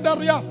riebo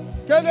sendaria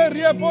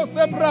keleriebo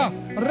sebra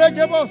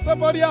regebo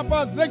soporia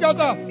pa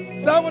zegata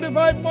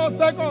 75 more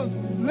seconds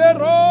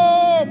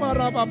lero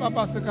maraba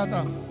baba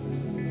sekata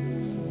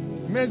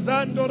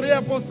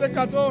mezandoria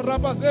posekato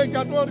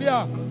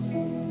rabazegatoria.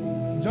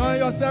 Join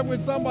yourself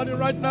with somebody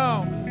right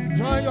now.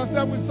 Join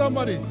yourself with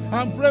somebody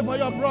and pray for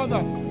your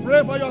brother.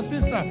 Pray for your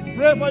sister.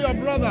 Pray for your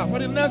brother for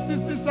the next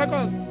 60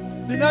 seconds.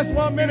 The next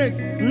 1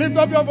 minute. Lift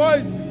up your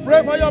voice.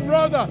 Pray for your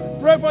brother.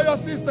 Pray for your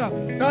sister.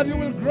 That you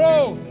will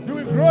grow. You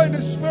will grow in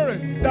the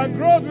Spirit. That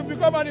growth will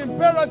become an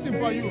imperative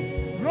for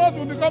you. Growth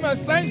will become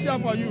essential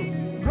for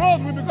you.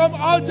 Growth will become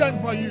urgent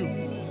for you.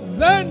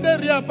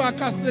 Zenderia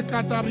pakase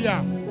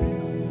kataria.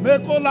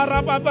 Meko la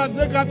rababa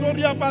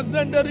zegatoria pa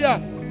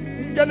zenderia.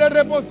 Gele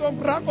reboson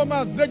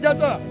brakoma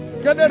zegata.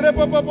 Gele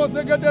rebobo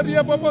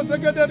zegaderia bobo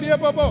zegaderia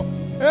bobo.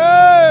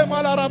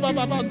 Malaraba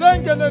baba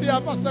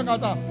zengeleria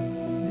pasagata.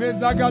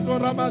 Mezagato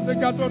raba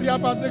zegatoria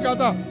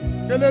pasagata.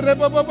 Gele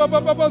rebobo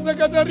bobo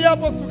zegaderia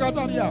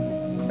posugataria.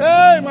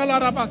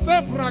 Malaraba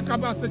sepra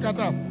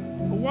kabasegata.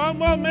 1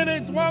 more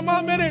minute, 1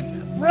 more minute.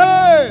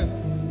 Pray.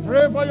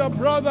 Pray for your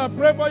brother,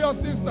 pray for your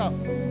sister.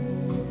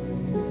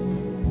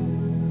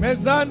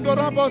 Mezando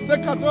rabo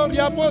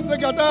zekatoria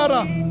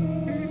posegatara.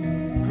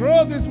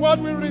 Growth is what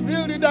will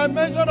reveal the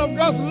dimension of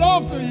God's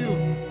love to you.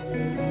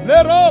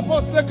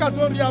 Leropo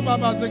sekatoria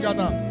baba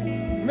zegata.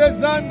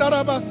 Mezanda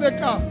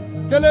rabaseka.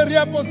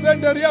 Keleria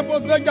posenderia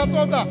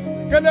posegatota.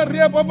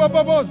 Keleria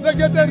bobo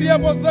zegeteria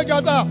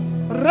posegata.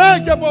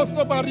 Regebo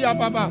soparia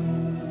baba.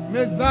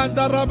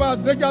 Mezanda raba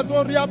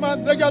zegatoria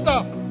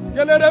mazegata.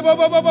 Kelere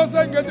bobo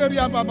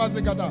zegeteria baba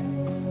zegata.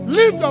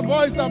 Lift your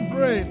voice and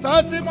pray.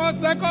 30 more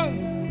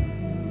seconds.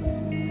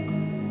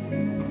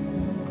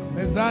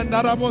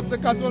 Mezandarabo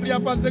sekatoria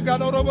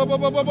pasegado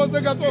robo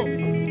segato.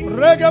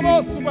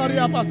 Regebo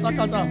subaria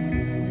pasakata.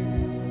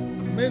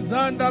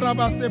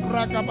 Mezandaraba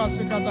sebraka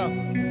pasekata.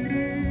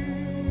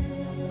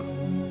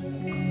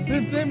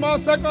 15 more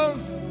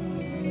seconds.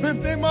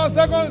 15 more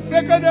seconds.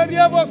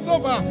 Sekaderiabo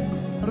soba.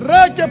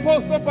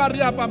 Regepo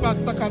sobaria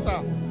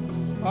papasakata.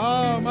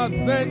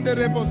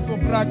 Mazenderebo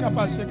sobraka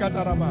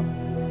pasekata raba.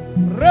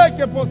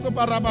 Regepo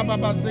sobaraba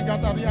baba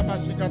sekataria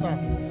pasekata.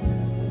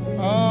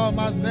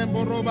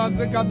 Mazembo roba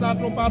zekata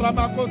to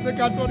parabako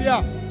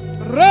zekatoria.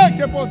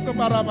 Reke posto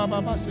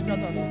parababa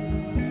shikataria.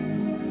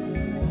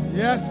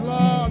 Yes,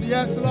 Lord.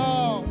 Yes,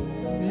 Lord.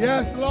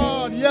 Yes,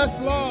 Lord.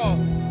 Yes,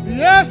 Lord.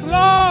 Yes,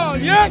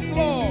 Lord. Yes,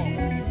 Lord.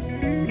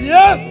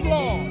 Yes,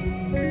 Lord.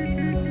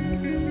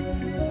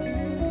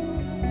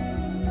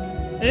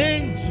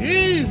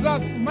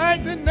 Jesus'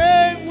 mighty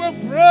name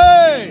we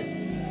pray.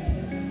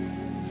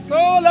 So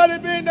let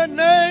it be in the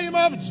name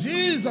of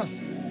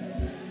Jesus.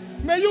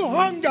 May you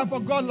hunger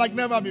for God like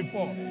never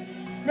before.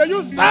 May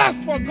you thirst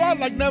for God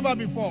like never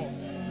before.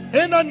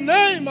 In the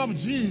name of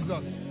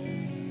Jesus.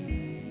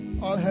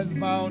 All heads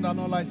bowed and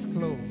all eyes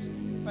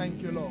closed.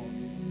 Thank you, Lord.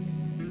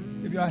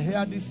 If you are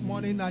here this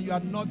morning and you are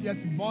not yet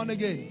born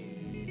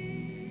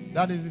again,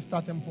 that is the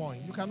starting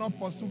point. You cannot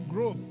pursue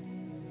growth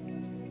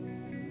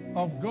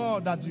of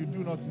God that you do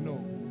not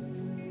know.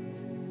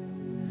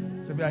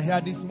 So if you are here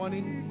this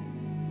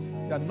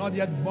morning, you are not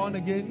yet born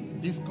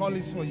again, this call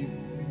is for you.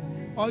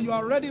 Or you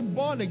are already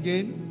born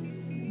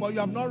again, but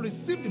you have not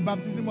received the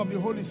baptism of the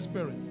Holy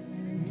Spirit.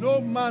 No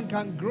man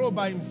can grow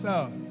by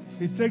himself.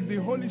 It takes the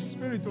Holy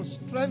Spirit to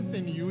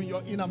strengthen you in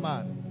your inner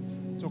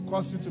man, to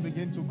cause you to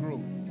begin to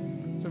grow.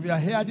 So if you are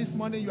here this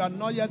morning, you are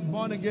not yet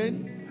born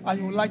again, and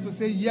you would like to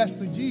say yes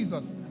to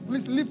Jesus,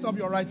 please lift up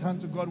your right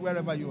hand to God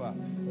wherever you are.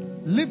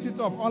 Lift it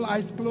up, all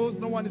eyes closed.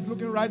 No one is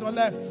looking right or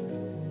left.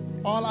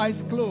 All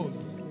eyes closed.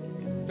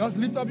 Just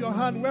lift up your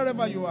hand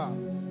wherever you are.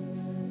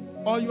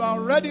 Or you are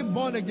already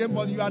born again,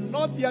 but you are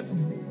not yet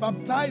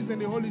baptized in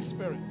the Holy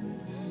Spirit.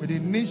 With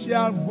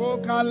initial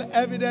vocal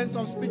evidence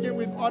of speaking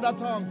with other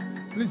tongues,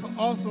 please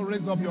also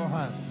raise up your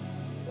hand.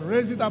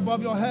 Raise it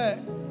above your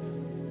head.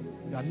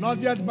 You are not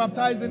yet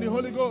baptized in the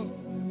Holy Ghost.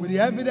 With the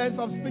evidence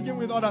of speaking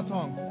with other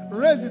tongues,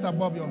 raise it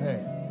above your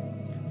head.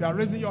 If you are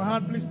raising your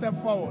hand, please step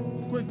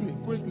forward. Quickly,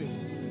 quickly.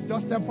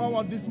 Just step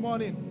forward this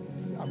morning.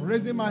 I'm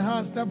raising my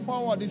hand. Step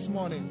forward this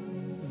morning.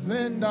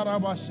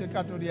 Zendaraba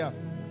Shekatoria.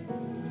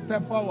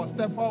 Step forward,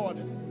 step forward.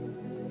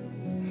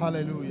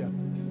 Hallelujah.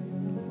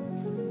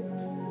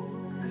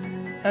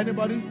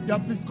 Anybody? Yeah,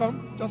 please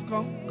come. Just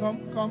come.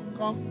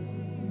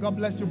 God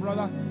bless you,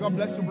 brother. God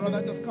bless you,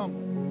 brother. Just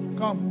come.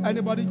 Come.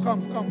 Anybody?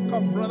 Come,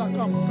 brother.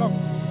 Come.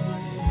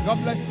 God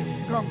bless you.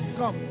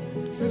 Come.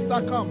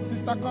 Sister, come.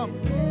 Sister,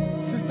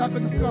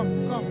 just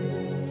come.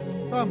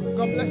 Come.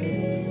 God bless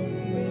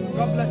you.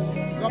 God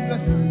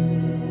bless you.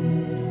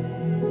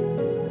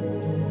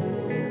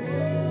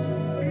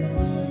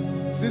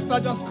 Sister,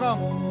 just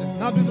come. There's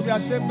nothing to be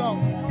ashamed of.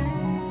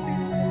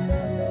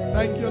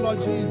 Thank you, Lord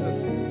Jesus.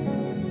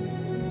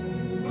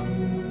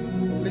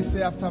 Please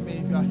say after me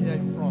if you are here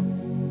in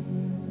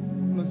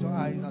front. Close your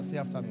eyes and say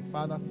after me.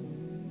 Father,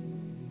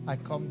 I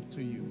come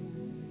to you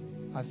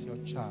as your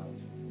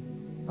child.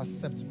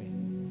 Accept me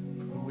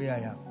the way I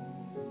am.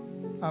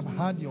 I've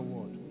heard your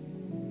word.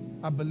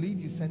 I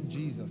believe you sent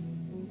Jesus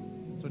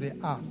to the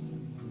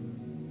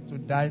earth to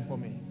die for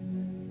me.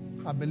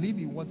 I believe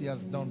in what he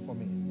has done for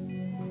me.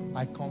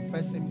 I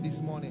confess him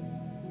this morning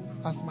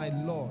as my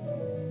Lord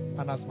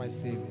and as my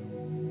Savior.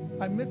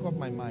 I make up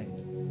my mind.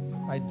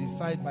 I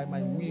decide by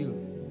my will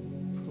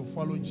to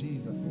follow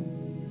Jesus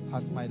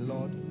as my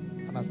Lord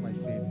and as my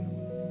Savior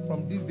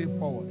from this day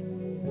forward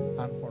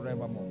and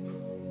forevermore.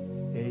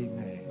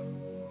 Amen.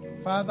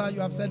 Father, you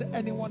have said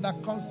anyone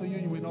that comes to you,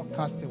 you will not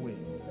cast away.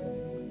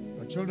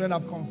 Your children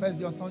have confessed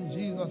your Son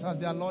Jesus as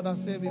their Lord and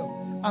Savior.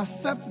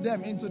 Accept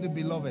them into the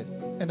beloved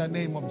in the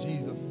name of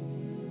Jesus.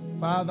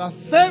 Father,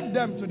 save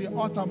them to the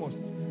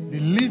uttermost.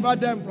 Deliver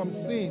them from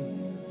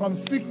sin, from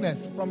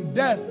sickness, from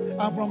death,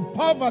 and from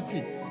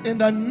poverty in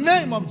the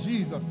name of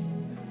Jesus.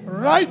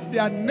 Write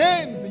their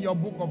names in your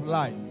book of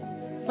life.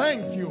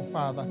 Thank you,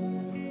 Father.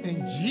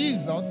 In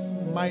Jesus'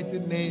 mighty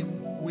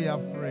name we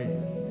have prayed.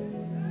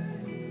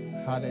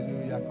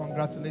 Hallelujah.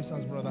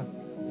 Congratulations, brother.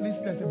 Please,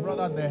 there's a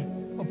brother there.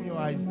 Open your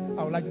eyes.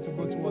 I would like you to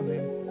go towards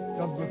him.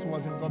 Just go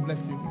towards him. God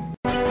bless you.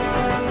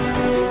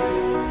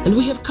 And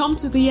we have come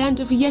to the end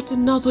of yet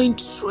another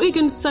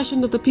intriguing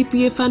session of the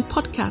PPA Fan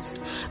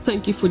Podcast.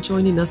 Thank you for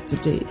joining us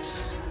today.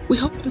 We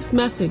hope this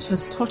message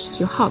has touched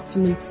your heart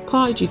and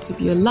inspired you to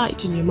be a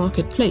light in your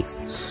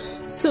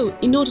marketplace. So,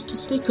 in order to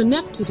stay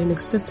connected and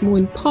access more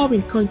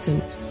empowering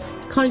content,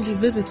 kindly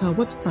visit our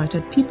website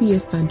at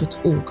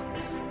ppafan.org.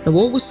 Now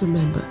always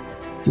remember,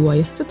 you are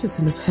a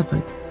citizen of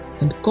heaven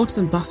and God's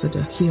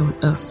ambassador here on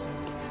earth.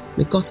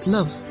 May God's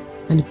love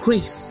and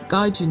grace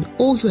guide you in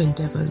all your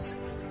endeavors.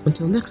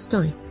 Until next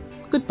time,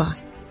 goodbye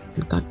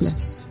and God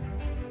bless.